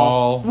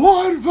fall.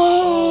 One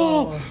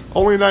fall.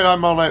 Only night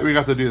on all night we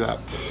got to do that.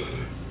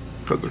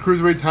 Because the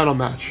Cruiserweight title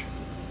match.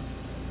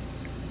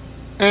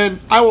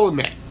 And I will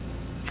admit,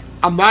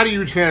 I'm not a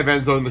huge fan of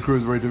Enzo in the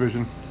Cruiserweight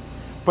division.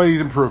 But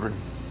he's improving.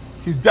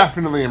 He's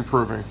definitely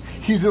improving.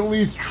 He's at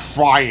least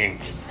trying.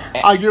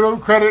 I give him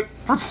credit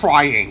for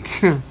trying.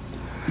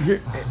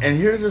 And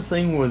here's the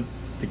thing with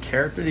the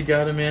character he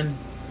got him in.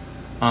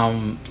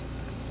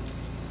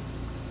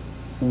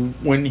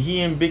 When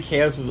he and Big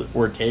Cass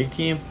were a tag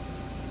team,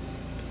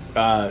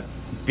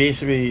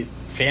 basically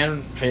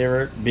fan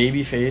favorite,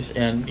 babyface,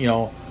 and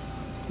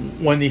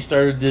when they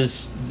started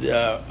this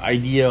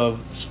idea of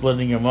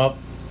splitting him up,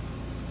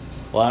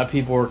 a lot of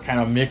people were kind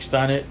of mixed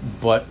on it,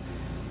 but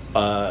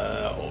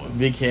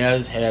Big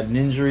Cass had an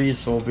injury,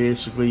 so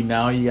basically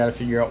now you got to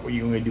figure out what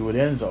you're going to do with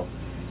Enzo.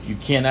 You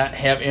cannot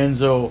have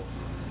Enzo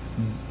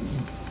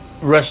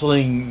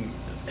wrestling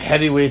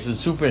heavyweights and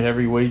super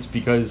heavyweights,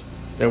 because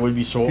that would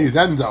be so he's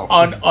Enzo.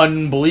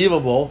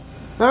 Unbelievable.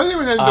 The thing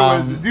with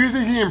Enzo is, do you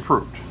think he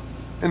improved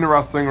in the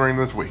wrestling ring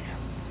this week?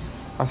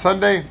 On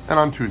Sunday and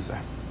on Tuesday?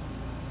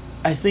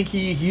 I think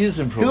he is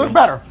improving. He looked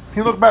better.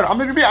 I'm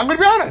going to be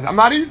honest. I'm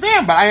not even a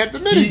fan, but I have to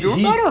admit he's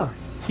doing better.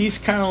 He's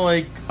kind of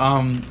like,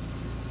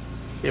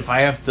 if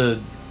I have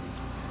to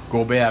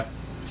go back,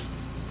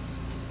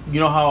 you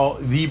know how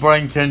the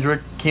Brian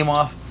Kendrick came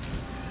off?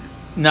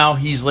 Now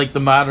he's like the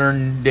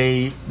modern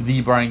day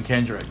the Brian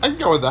Kendrick. I can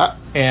go with that.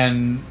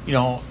 And,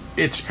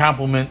 it's a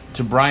compliment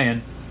to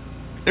Brian.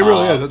 It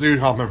really is. That's a huge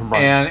compliment from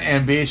Brian.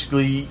 And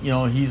basically,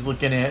 he's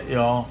looking at,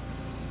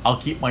 I'll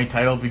keep my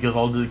title because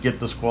I'll just get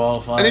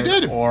disqualified. And he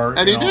did.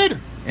 He did.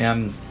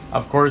 And,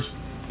 of course,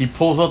 he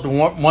pulls out the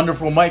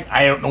wonderful mic.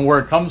 I don't know where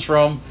it comes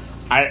from.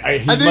 I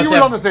think he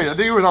was on the stage. Okay. I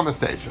think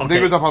he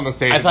was up on the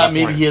stage. I thought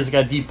maybe he has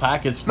got deep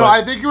pockets. But no,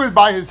 I think he was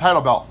by his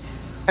title belt.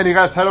 And he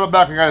got his title belt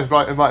back and got his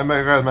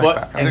mic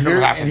back.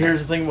 And here's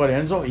the thing about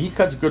Enzo. He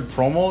cuts good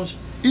promos.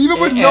 Even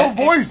with no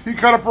voice, he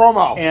cut a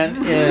promo.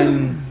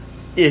 And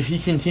if he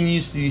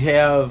continues to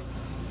have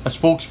a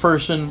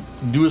spokesperson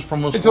do his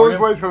promos until his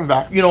voice comes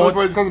back. His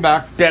voice comes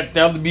back. That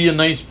would be a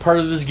nice part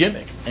of this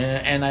gimmick.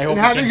 And I hope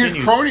having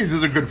his cronies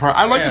is a good part.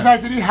 I like the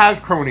fact that he has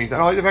cronies.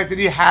 And I like the fact that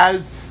he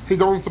has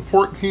his own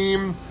support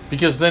team.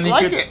 Because then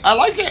I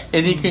like it.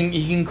 And he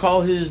can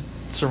call his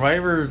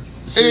Survivor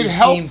Series and it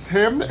helps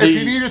him if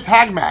you need a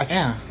tag match.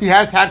 Yeah. He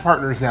has tag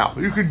partners now.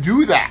 You could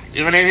do that.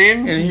 You know what I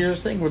mean? And here's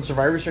the thing with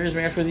Survivor Series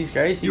match with these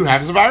guys. You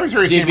have a Survivor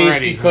Series team already. They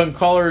basically couldn't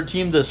call her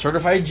team the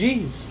Certified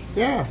G's.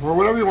 Yeah, or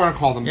whatever you want to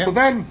call them. Yeah. So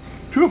then,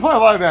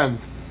 205 Live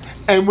ends.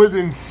 And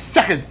within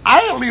seconds,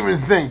 I don't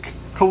even think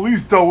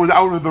Kalisto was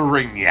out of the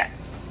ring yet.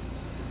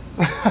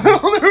 I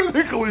don't ever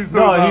think Kalisto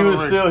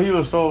No, he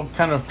was still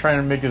kind of trying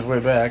to make his way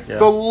back. Yeah.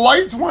 The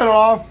lights went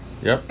off.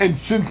 Yep. And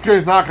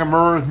Shinsuke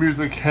Nakamura's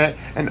music hit,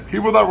 and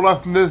people that were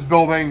left in this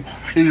building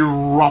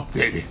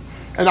erupted.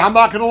 And I'm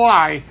not going to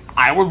lie,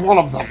 I was one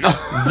of them.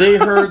 They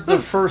heard the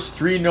first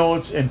 3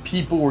 notes, and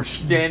people were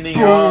standing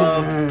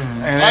up.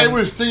 And I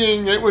was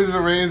singing. It was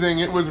amazing.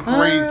 It was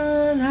great.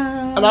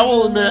 And I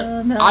will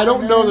admit, I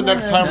don't know the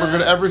next time we're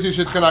going to ever see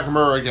Shinsuke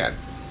Nakamura again.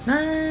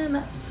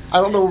 I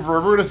don't know if we're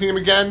ever going to see him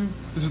again.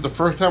 This is the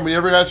first time we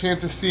ever got a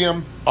chance to see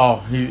him. Oh,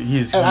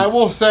 he's. And I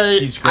will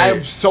say, he's great.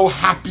 I'm so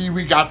happy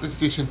we got to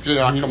see Shinsuke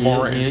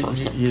Nakamura in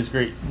person. He is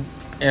great.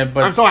 But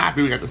I'm so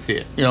happy we got to see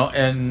it. You know,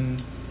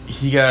 and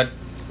he got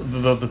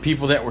the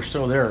people that were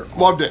still there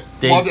loved it.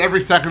 Loved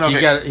every second of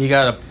it. He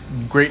got a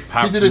great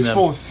pop. He did his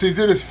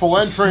full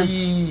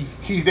entrance.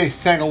 They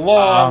sang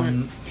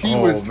along. He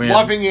was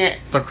loving it.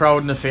 The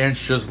crowd and the fans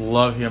just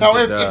love him. Now,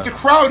 if the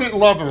crowd didn't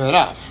love him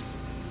enough,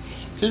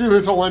 he did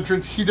his whole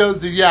entrance. He does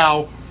the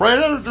yow. Right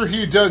after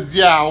he does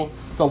yow,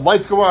 the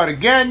lights go out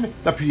again.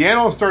 The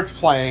piano starts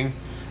playing,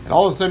 and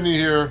all of a sudden you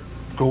hear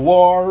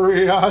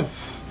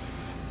 "Glorious,"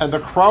 and the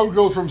crowd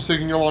goes from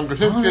singing along to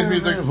Shinsuke's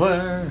music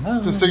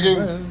to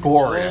singing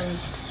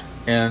 "Glorious."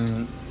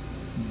 And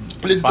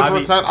this is the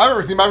first time I've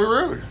ever seen Bobby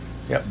Roode.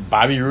 Yep,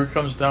 Bobby Roode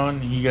comes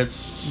down. He gets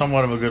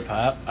somewhat of a good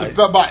pop.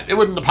 But it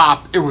wasn't the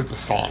pop. It was the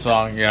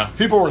song. Yeah.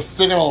 People were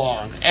singing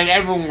along, and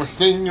everyone was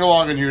singing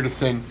along in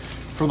unison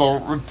for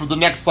the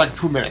next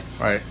 2 minutes.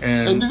 Right.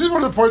 And this is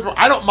one of the points where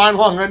I don't mind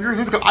long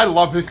entrances because I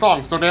love his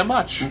song so damn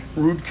much.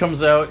 Roode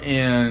comes out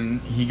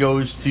and he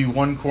goes to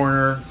one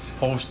corner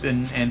post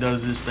and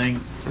does his thing.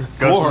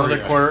 Goes to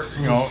another corner,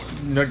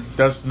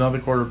 does another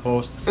quarter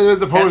post. And there's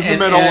the post in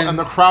the middle, and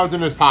the crowd's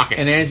in his pocket.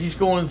 And as he's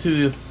going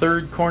to the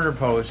third corner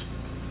post,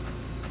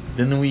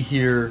 then we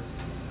hear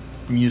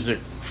music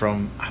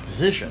from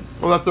opposition.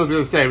 Well, that's what I was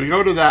going to say. We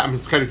go to that. I'm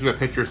just kind of through the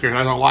pictures here, and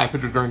I saw a lot of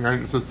pictures during their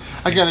entrances.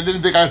 Again, I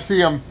didn't think I'd see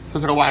them.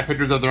 There's a lot of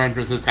pictures of their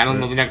entrances. I don't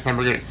know the next time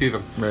we're going to see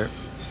them. Right.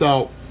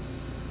 So,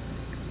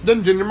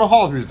 then Jinder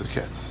Mahal's music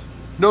hits.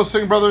 No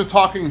Singh brothers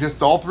talking,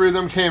 just all 3 of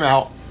them came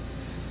out.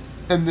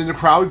 And then the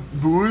crowd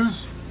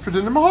boos for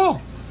Jinder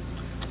Mahal.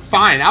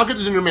 Fine, I'll get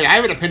to Jinder Mahal. I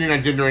have an opinion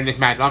on Jinder in this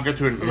match. I'll get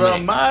to it in a minute. The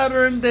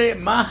modern day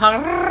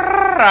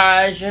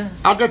Maharaja.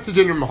 I'll get to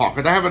Jinder Mahal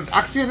because I have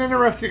actually an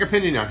interesting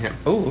opinion on him.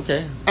 Oh,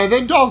 okay. And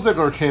then Dolph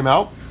Ziggler came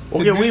out.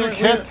 Okay,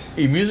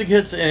 music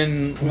hits,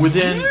 and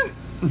within,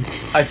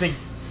 I think,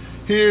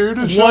 here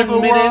to show 1 the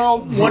minute,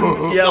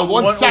 world.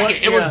 One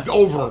second, it was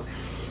over.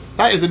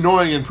 That is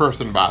annoying in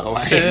person, by the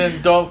way. And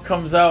then Dolph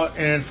comes out,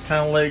 and it's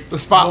kind of like the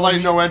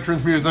spotlight, no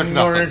entrance music,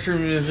 nothing. entrance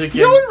music.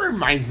 You know what it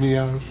reminds me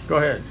of? Go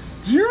ahead.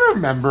 Do you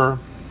remember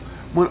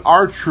when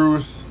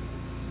R-Truth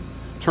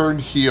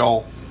turned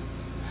heel,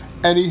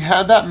 and he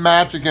had that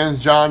match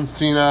against John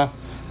Cena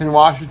in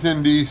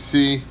Washington,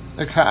 D.C.,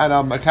 a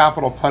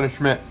Capital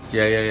Punishment?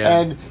 Yeah.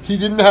 And he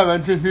didn't have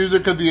entrance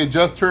music because he had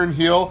just turned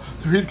heel,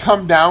 so he'd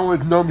come down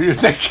with no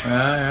music.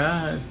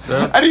 And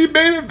he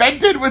main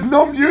evented with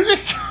no music.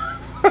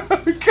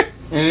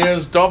 And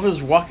as Dolph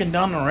is walking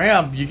down the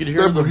ramp, you could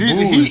hear the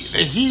boos.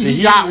 The heat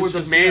he got was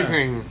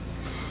amazing. There.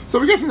 So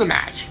we get to the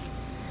match.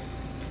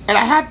 And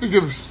I have to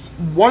give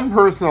one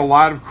person a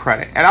lot of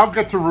credit, and I'll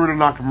get to Roode and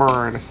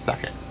Nakamura in a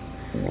second.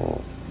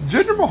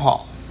 Jinder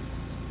Mahal,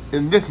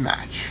 in this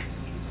match,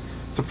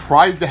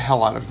 surprised the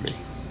hell out of me.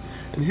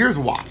 And here's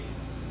why.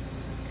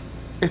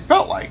 It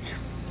felt like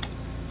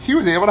he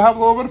was able to have a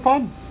little bit of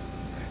fun.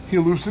 He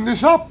loosened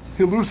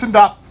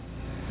up.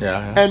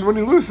 Yeah. And when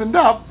he loosened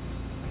up,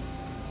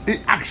 he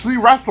actually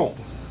wrestled.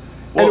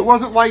 And it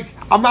wasn't like,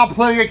 I'm not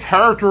playing a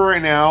character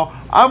right now.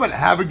 I'm going to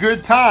have a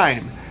good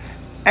time.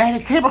 And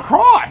it came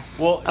across.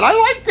 And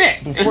I liked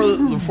it.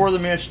 Before the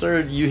match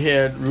started, you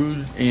had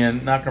Roode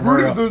and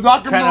Nakamura. The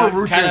Nakamura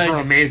Roode chants were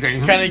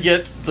amazing. Kind of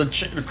get the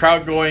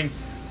crowd going,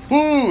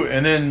 woo!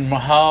 And then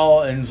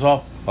Mahal ends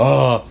up,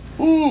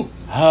 woo!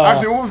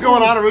 Actually, what was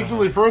going on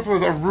originally first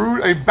was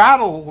a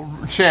battle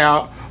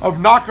chant of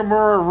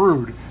Nakamura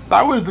Roode.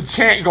 That was the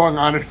chant going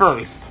on at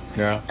first.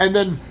 Yeah. And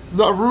then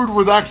the Roode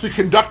was actually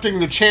conducting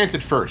the chant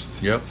at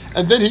first. Yep.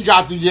 And then he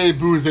got the yay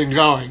boo thing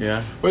going.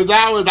 Yeah. But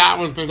that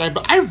was big.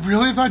 But I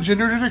really thought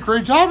Jinder did a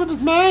great job in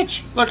this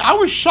match. I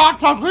was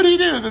shocked how good he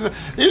did.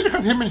 Even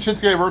because him and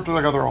Shinsuke worked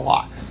together a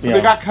lot. But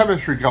they got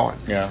chemistry going.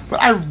 Yeah.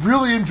 But I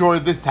really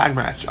enjoyed this tag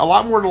match. A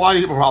lot more than a lot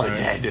of people probably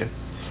did.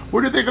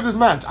 What do you think of this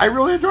match? I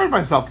really enjoyed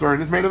myself during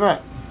this main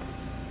event.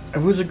 It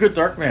was a good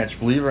dark match,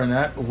 believe it or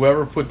not.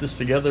 Whoever put this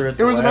together it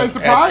was a nice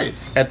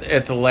surprise.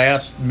 At the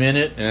last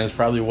minute, and it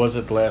probably was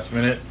at the last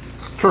minute.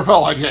 Sure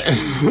felt like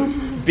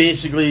it.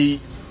 Basically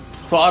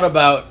thought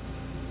about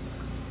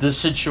this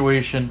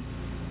situation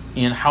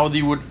and how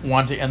they would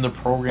want to end the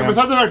program. And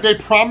besides the fact they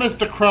promised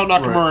to crown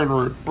Nakamura and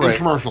Roode in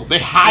commercial. They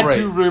had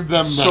to rib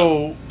them down.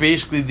 So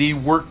basically they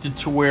worked it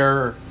to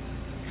where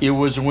it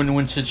was a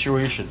win-win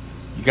situation.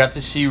 You got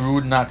to see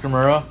Roode and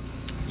Nakamura.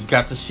 You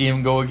got to see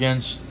him go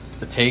against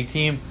the tag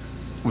team.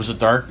 It was a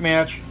dark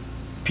match.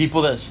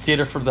 People that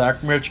stayed up for the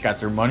dark match got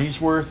their money's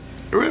worth.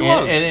 It really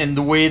was. And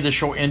the way the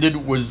show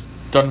ended was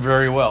done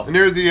very well. And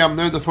there's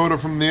the photo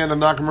from the end of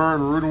Nakamura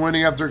and Rude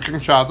winning after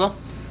Kinshasa.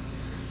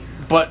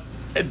 But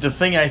the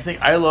thing I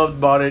think I loved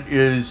about it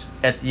is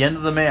at the end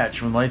of the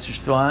match, when lights are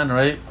still on,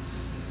 right?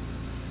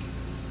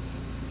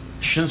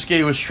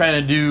 Shinsuke was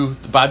trying to do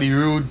the Bobby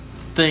Roode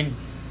thing,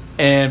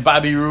 and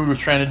Bobby Roode was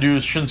trying to do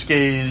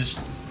Shinsuke's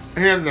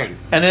hand thing.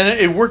 And then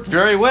it worked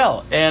very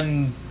well.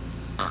 And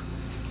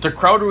the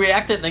crowd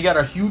reacted, and they got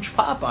a huge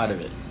pop out of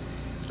it.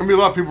 I mean, a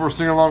lot of people were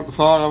singing along the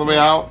song on the way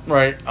out.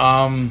 Right.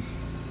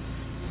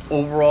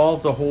 Overall,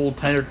 the whole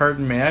Tyler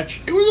Carton match,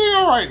 it was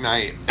an alright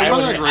night. It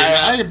wasn't great.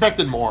 I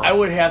expected more. I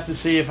would have to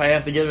say, if I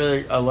have to give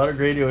it a letter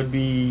grade, it would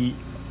be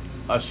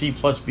a C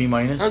plus, B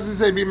minus. I was going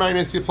to say B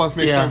minus, C plus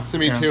makes sense to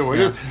me too.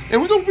 Yeah. It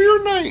was a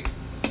weird night.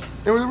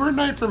 It was a weird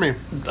night for me. I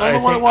don't know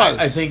what it was.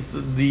 I think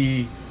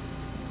the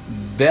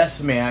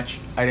best match,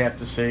 I'd have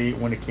to say,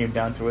 when it came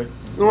down to it,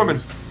 the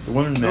women's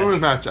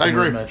match. I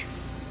agree. I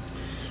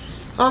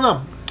don't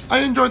know. I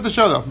enjoyed the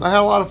show though. I had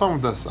a lot of fun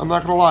with this. I'm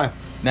not going to lie.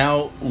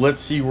 Now let's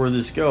see where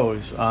this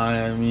goes.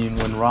 I mean,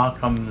 when Raw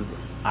comes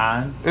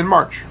on in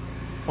March.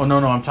 Well, no,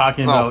 I'm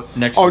talking about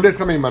next. Oh, this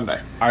coming Monday.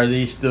 Are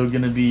they still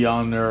going to be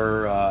on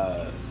their?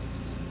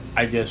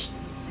 I guess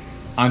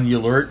on the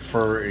alert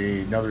for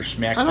another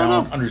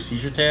SmackDown Under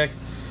Siege attack?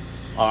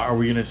 Are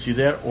we going to see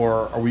that,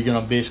 or are we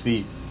going to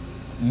basically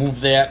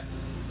move that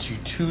to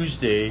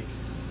Tuesday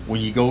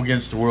when you go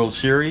against the World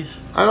Series?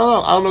 I don't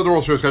know. I don't know what the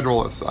World Series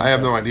schedule is. I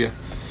have no idea.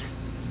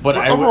 But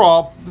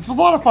overall, this was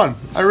a lot of fun.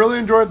 I really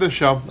enjoyed this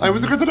show. It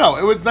was good to know.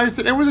 It was nice.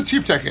 It was a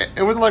cheap ticket.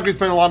 It wasn't like we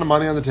spent a lot of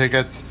money on the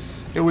tickets.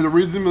 It was a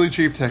reasonably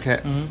cheap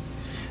ticket. Mm-hmm.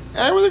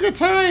 And it was a good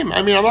time.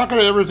 I mean, I'm not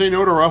going to ever say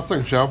no to a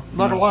wrestling show. I'm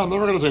not going to lie. I'm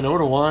never going to say no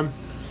to one.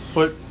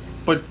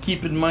 But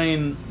keep in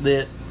mind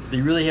that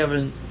they really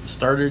haven't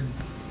started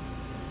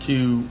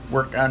to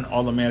work on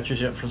all the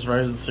matches yet for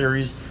Survivor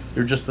Series.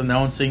 They're just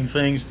announcing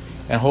things.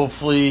 And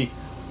hopefully,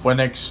 for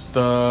next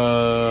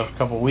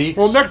couple weeks.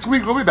 Well, next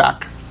week we'll be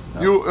back.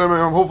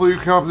 Hopefully you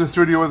come up to the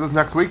studio with us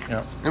next week,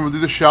 and we'll do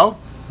the show.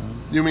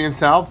 Mm-hmm. You, me, and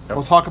Sal. Yep.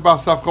 We'll talk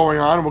about stuff going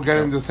on, and we'll get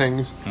into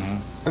things.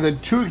 Mm-hmm. And then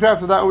 2 weeks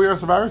after that, we'll be our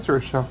Survivor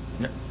Series show.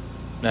 Yep.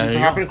 It's going to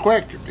happen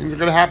quick. It's going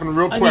to happen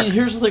real quick. I mean,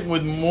 here's the thing.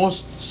 With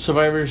most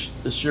Survivor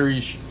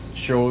Series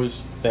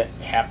shows that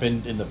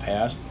happened in the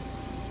past,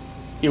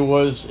 it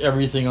was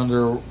everything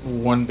under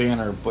one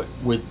banner. But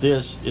with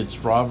this, it's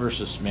Raw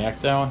versus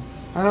SmackDown.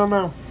 I don't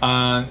know.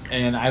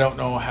 And I don't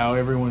know how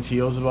everyone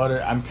feels about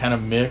it. I'm kind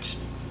of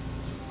mixed.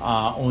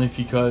 Only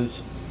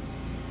because,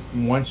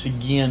 once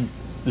again,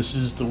 this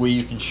is the way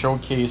you can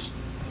showcase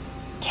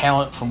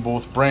talent from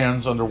both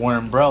brands under one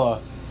umbrella,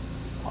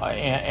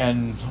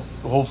 and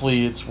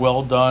hopefully it's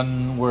well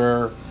done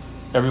where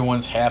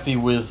everyone's happy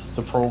with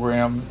the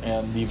program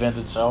and the event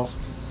itself.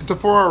 It's a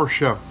 4-hour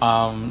show.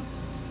 And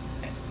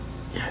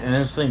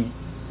this thing,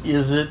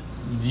 do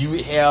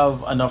you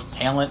have enough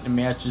talent and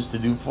matches to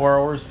do 4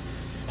 hours?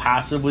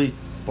 Possibly,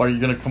 but are you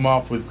going to come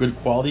off with good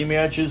quality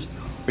matches?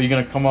 Or are you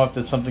going to come off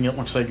with something that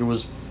looks like it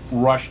was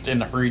rushed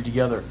and hurried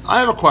together?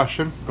 I have a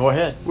question. Go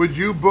ahead. Would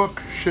you book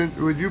Shane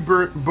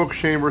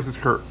versus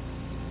Kurt?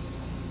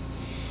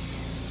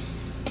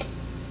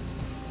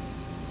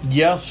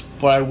 Yes,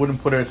 but I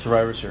wouldn't put it at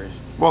Survivor Series.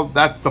 Well,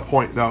 that's the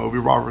point, though. It would be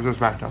Raw versus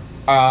SmackDown.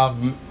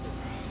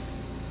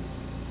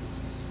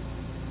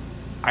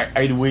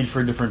 I'd wait for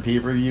a different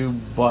pay-per-view,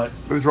 but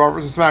it was Raw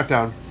versus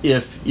SmackDown.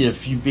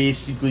 If you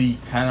basically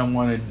kind of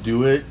want to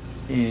do it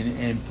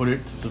and put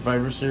it to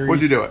Survivor Series,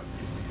 would you do it?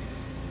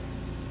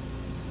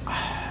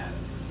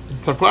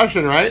 It's a tough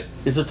question, right?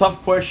 It's a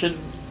tough question.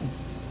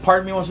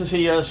 Part of me wants to say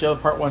yes, the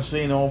other part wants to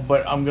say no,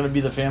 but I'm going to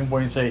be the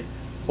fanboy and say,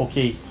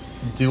 okay,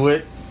 do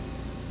it,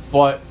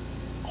 but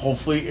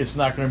hopefully it's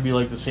not going to be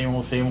like the same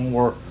old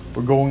where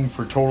we're going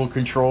for total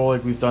control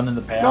like we've done in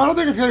the past. No, I don't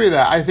think it's going to be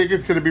that. I think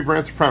it's going to be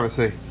brand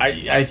supremacy.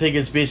 I think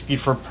it's basically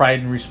for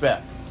pride and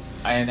respect,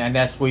 and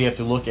that's the way you have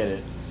to look at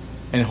it.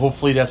 And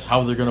hopefully that's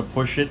how they're going to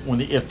push it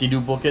if they do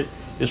book it,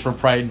 is for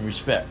pride and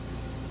respect.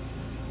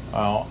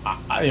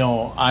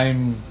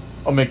 I'm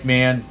a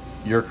McMahon,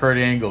 you're Kurt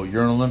Angle,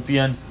 you're an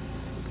Olympian.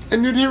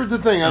 And here's the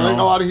thing, I think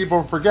a lot of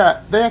people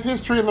forget, they have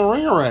history in the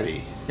ring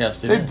already. Yes,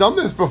 they've done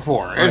this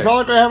before. Right. It's not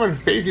like they haven't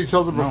faced each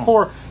other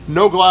before.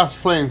 No glass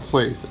planes,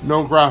 please.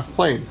 No grass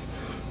planes.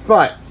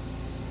 But,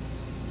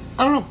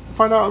 I don't know.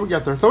 Find out how we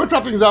get there. So let's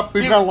wrap things up.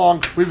 We've gone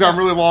long. We've gone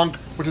really long,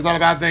 which is not a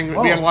bad thing.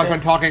 We had a lot of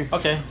fun talking.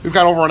 Okay. We've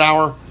got over an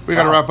hour. We've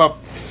got to wrap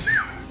up.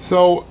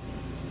 So,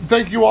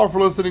 thank you all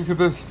for listening to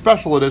this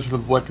special edition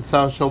of the Blake and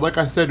Sal Show. Like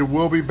I said,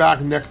 we'll be back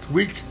next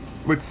week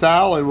with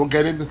Sal, and we'll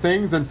get into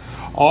things. And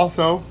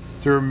also,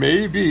 there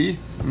may be,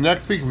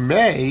 next week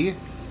may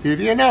be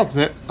the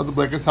announcement of the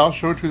Blake and Sal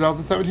Show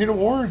 2017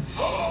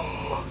 Awards.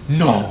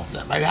 No.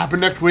 That might happen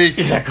next week.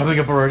 Is that coming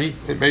up already?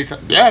 It may.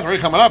 Yeah, it's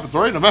already coming up. It's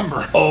already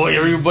November. Oh,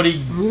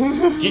 everybody,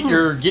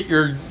 get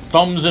your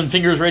thumbs and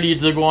fingers ready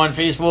to go on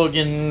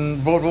Facebook and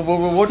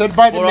vote. Said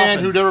by the man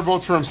who never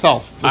votes for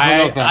himself.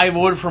 I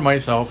voted for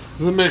myself.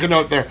 Let's make a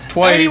note there.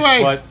 Twice.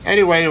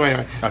 Anyway.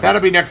 Okay.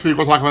 That'll be next week.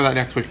 We'll talk about that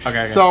next week.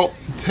 Okay. So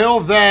till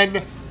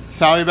then,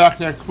 Sal will be back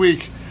next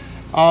week.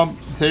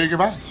 Say your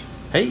goodbyes.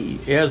 Hey,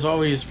 as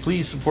always,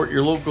 please support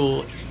your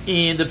local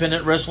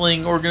independent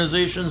wrestling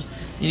organizations.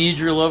 You need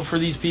your love for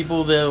these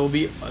people that will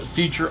be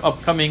future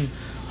upcoming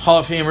Hall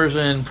of Famers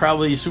and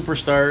probably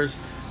superstars.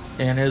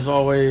 And as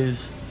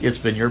always, it's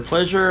been your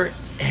pleasure,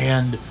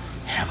 and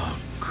have a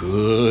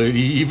good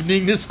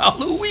evening this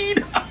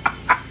Halloween.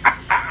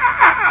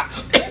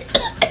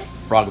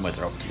 Frog in my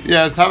throat.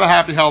 Yes, have a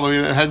happy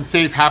Halloween and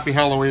safe happy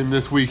Halloween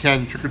this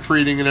weekend,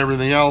 trick-or-treating and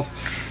everything else.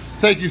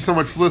 Thank you so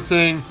much for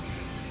listening.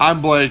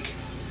 I'm Blake.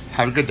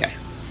 Have a good day.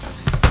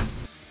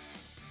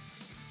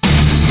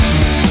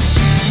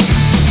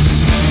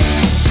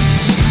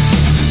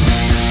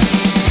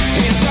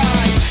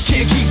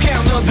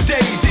 The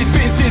days it's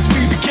been since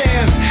we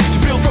began to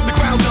build from the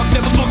ground up,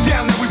 never look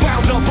down, and we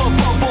wound up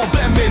above all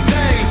them, and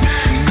they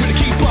couldn't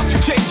keep us from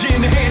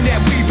changing the hand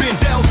that we've been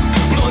dealt.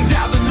 But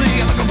undoubtedly,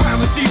 I look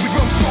around and see we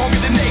grow stronger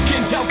than they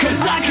can tell,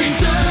 'cause I can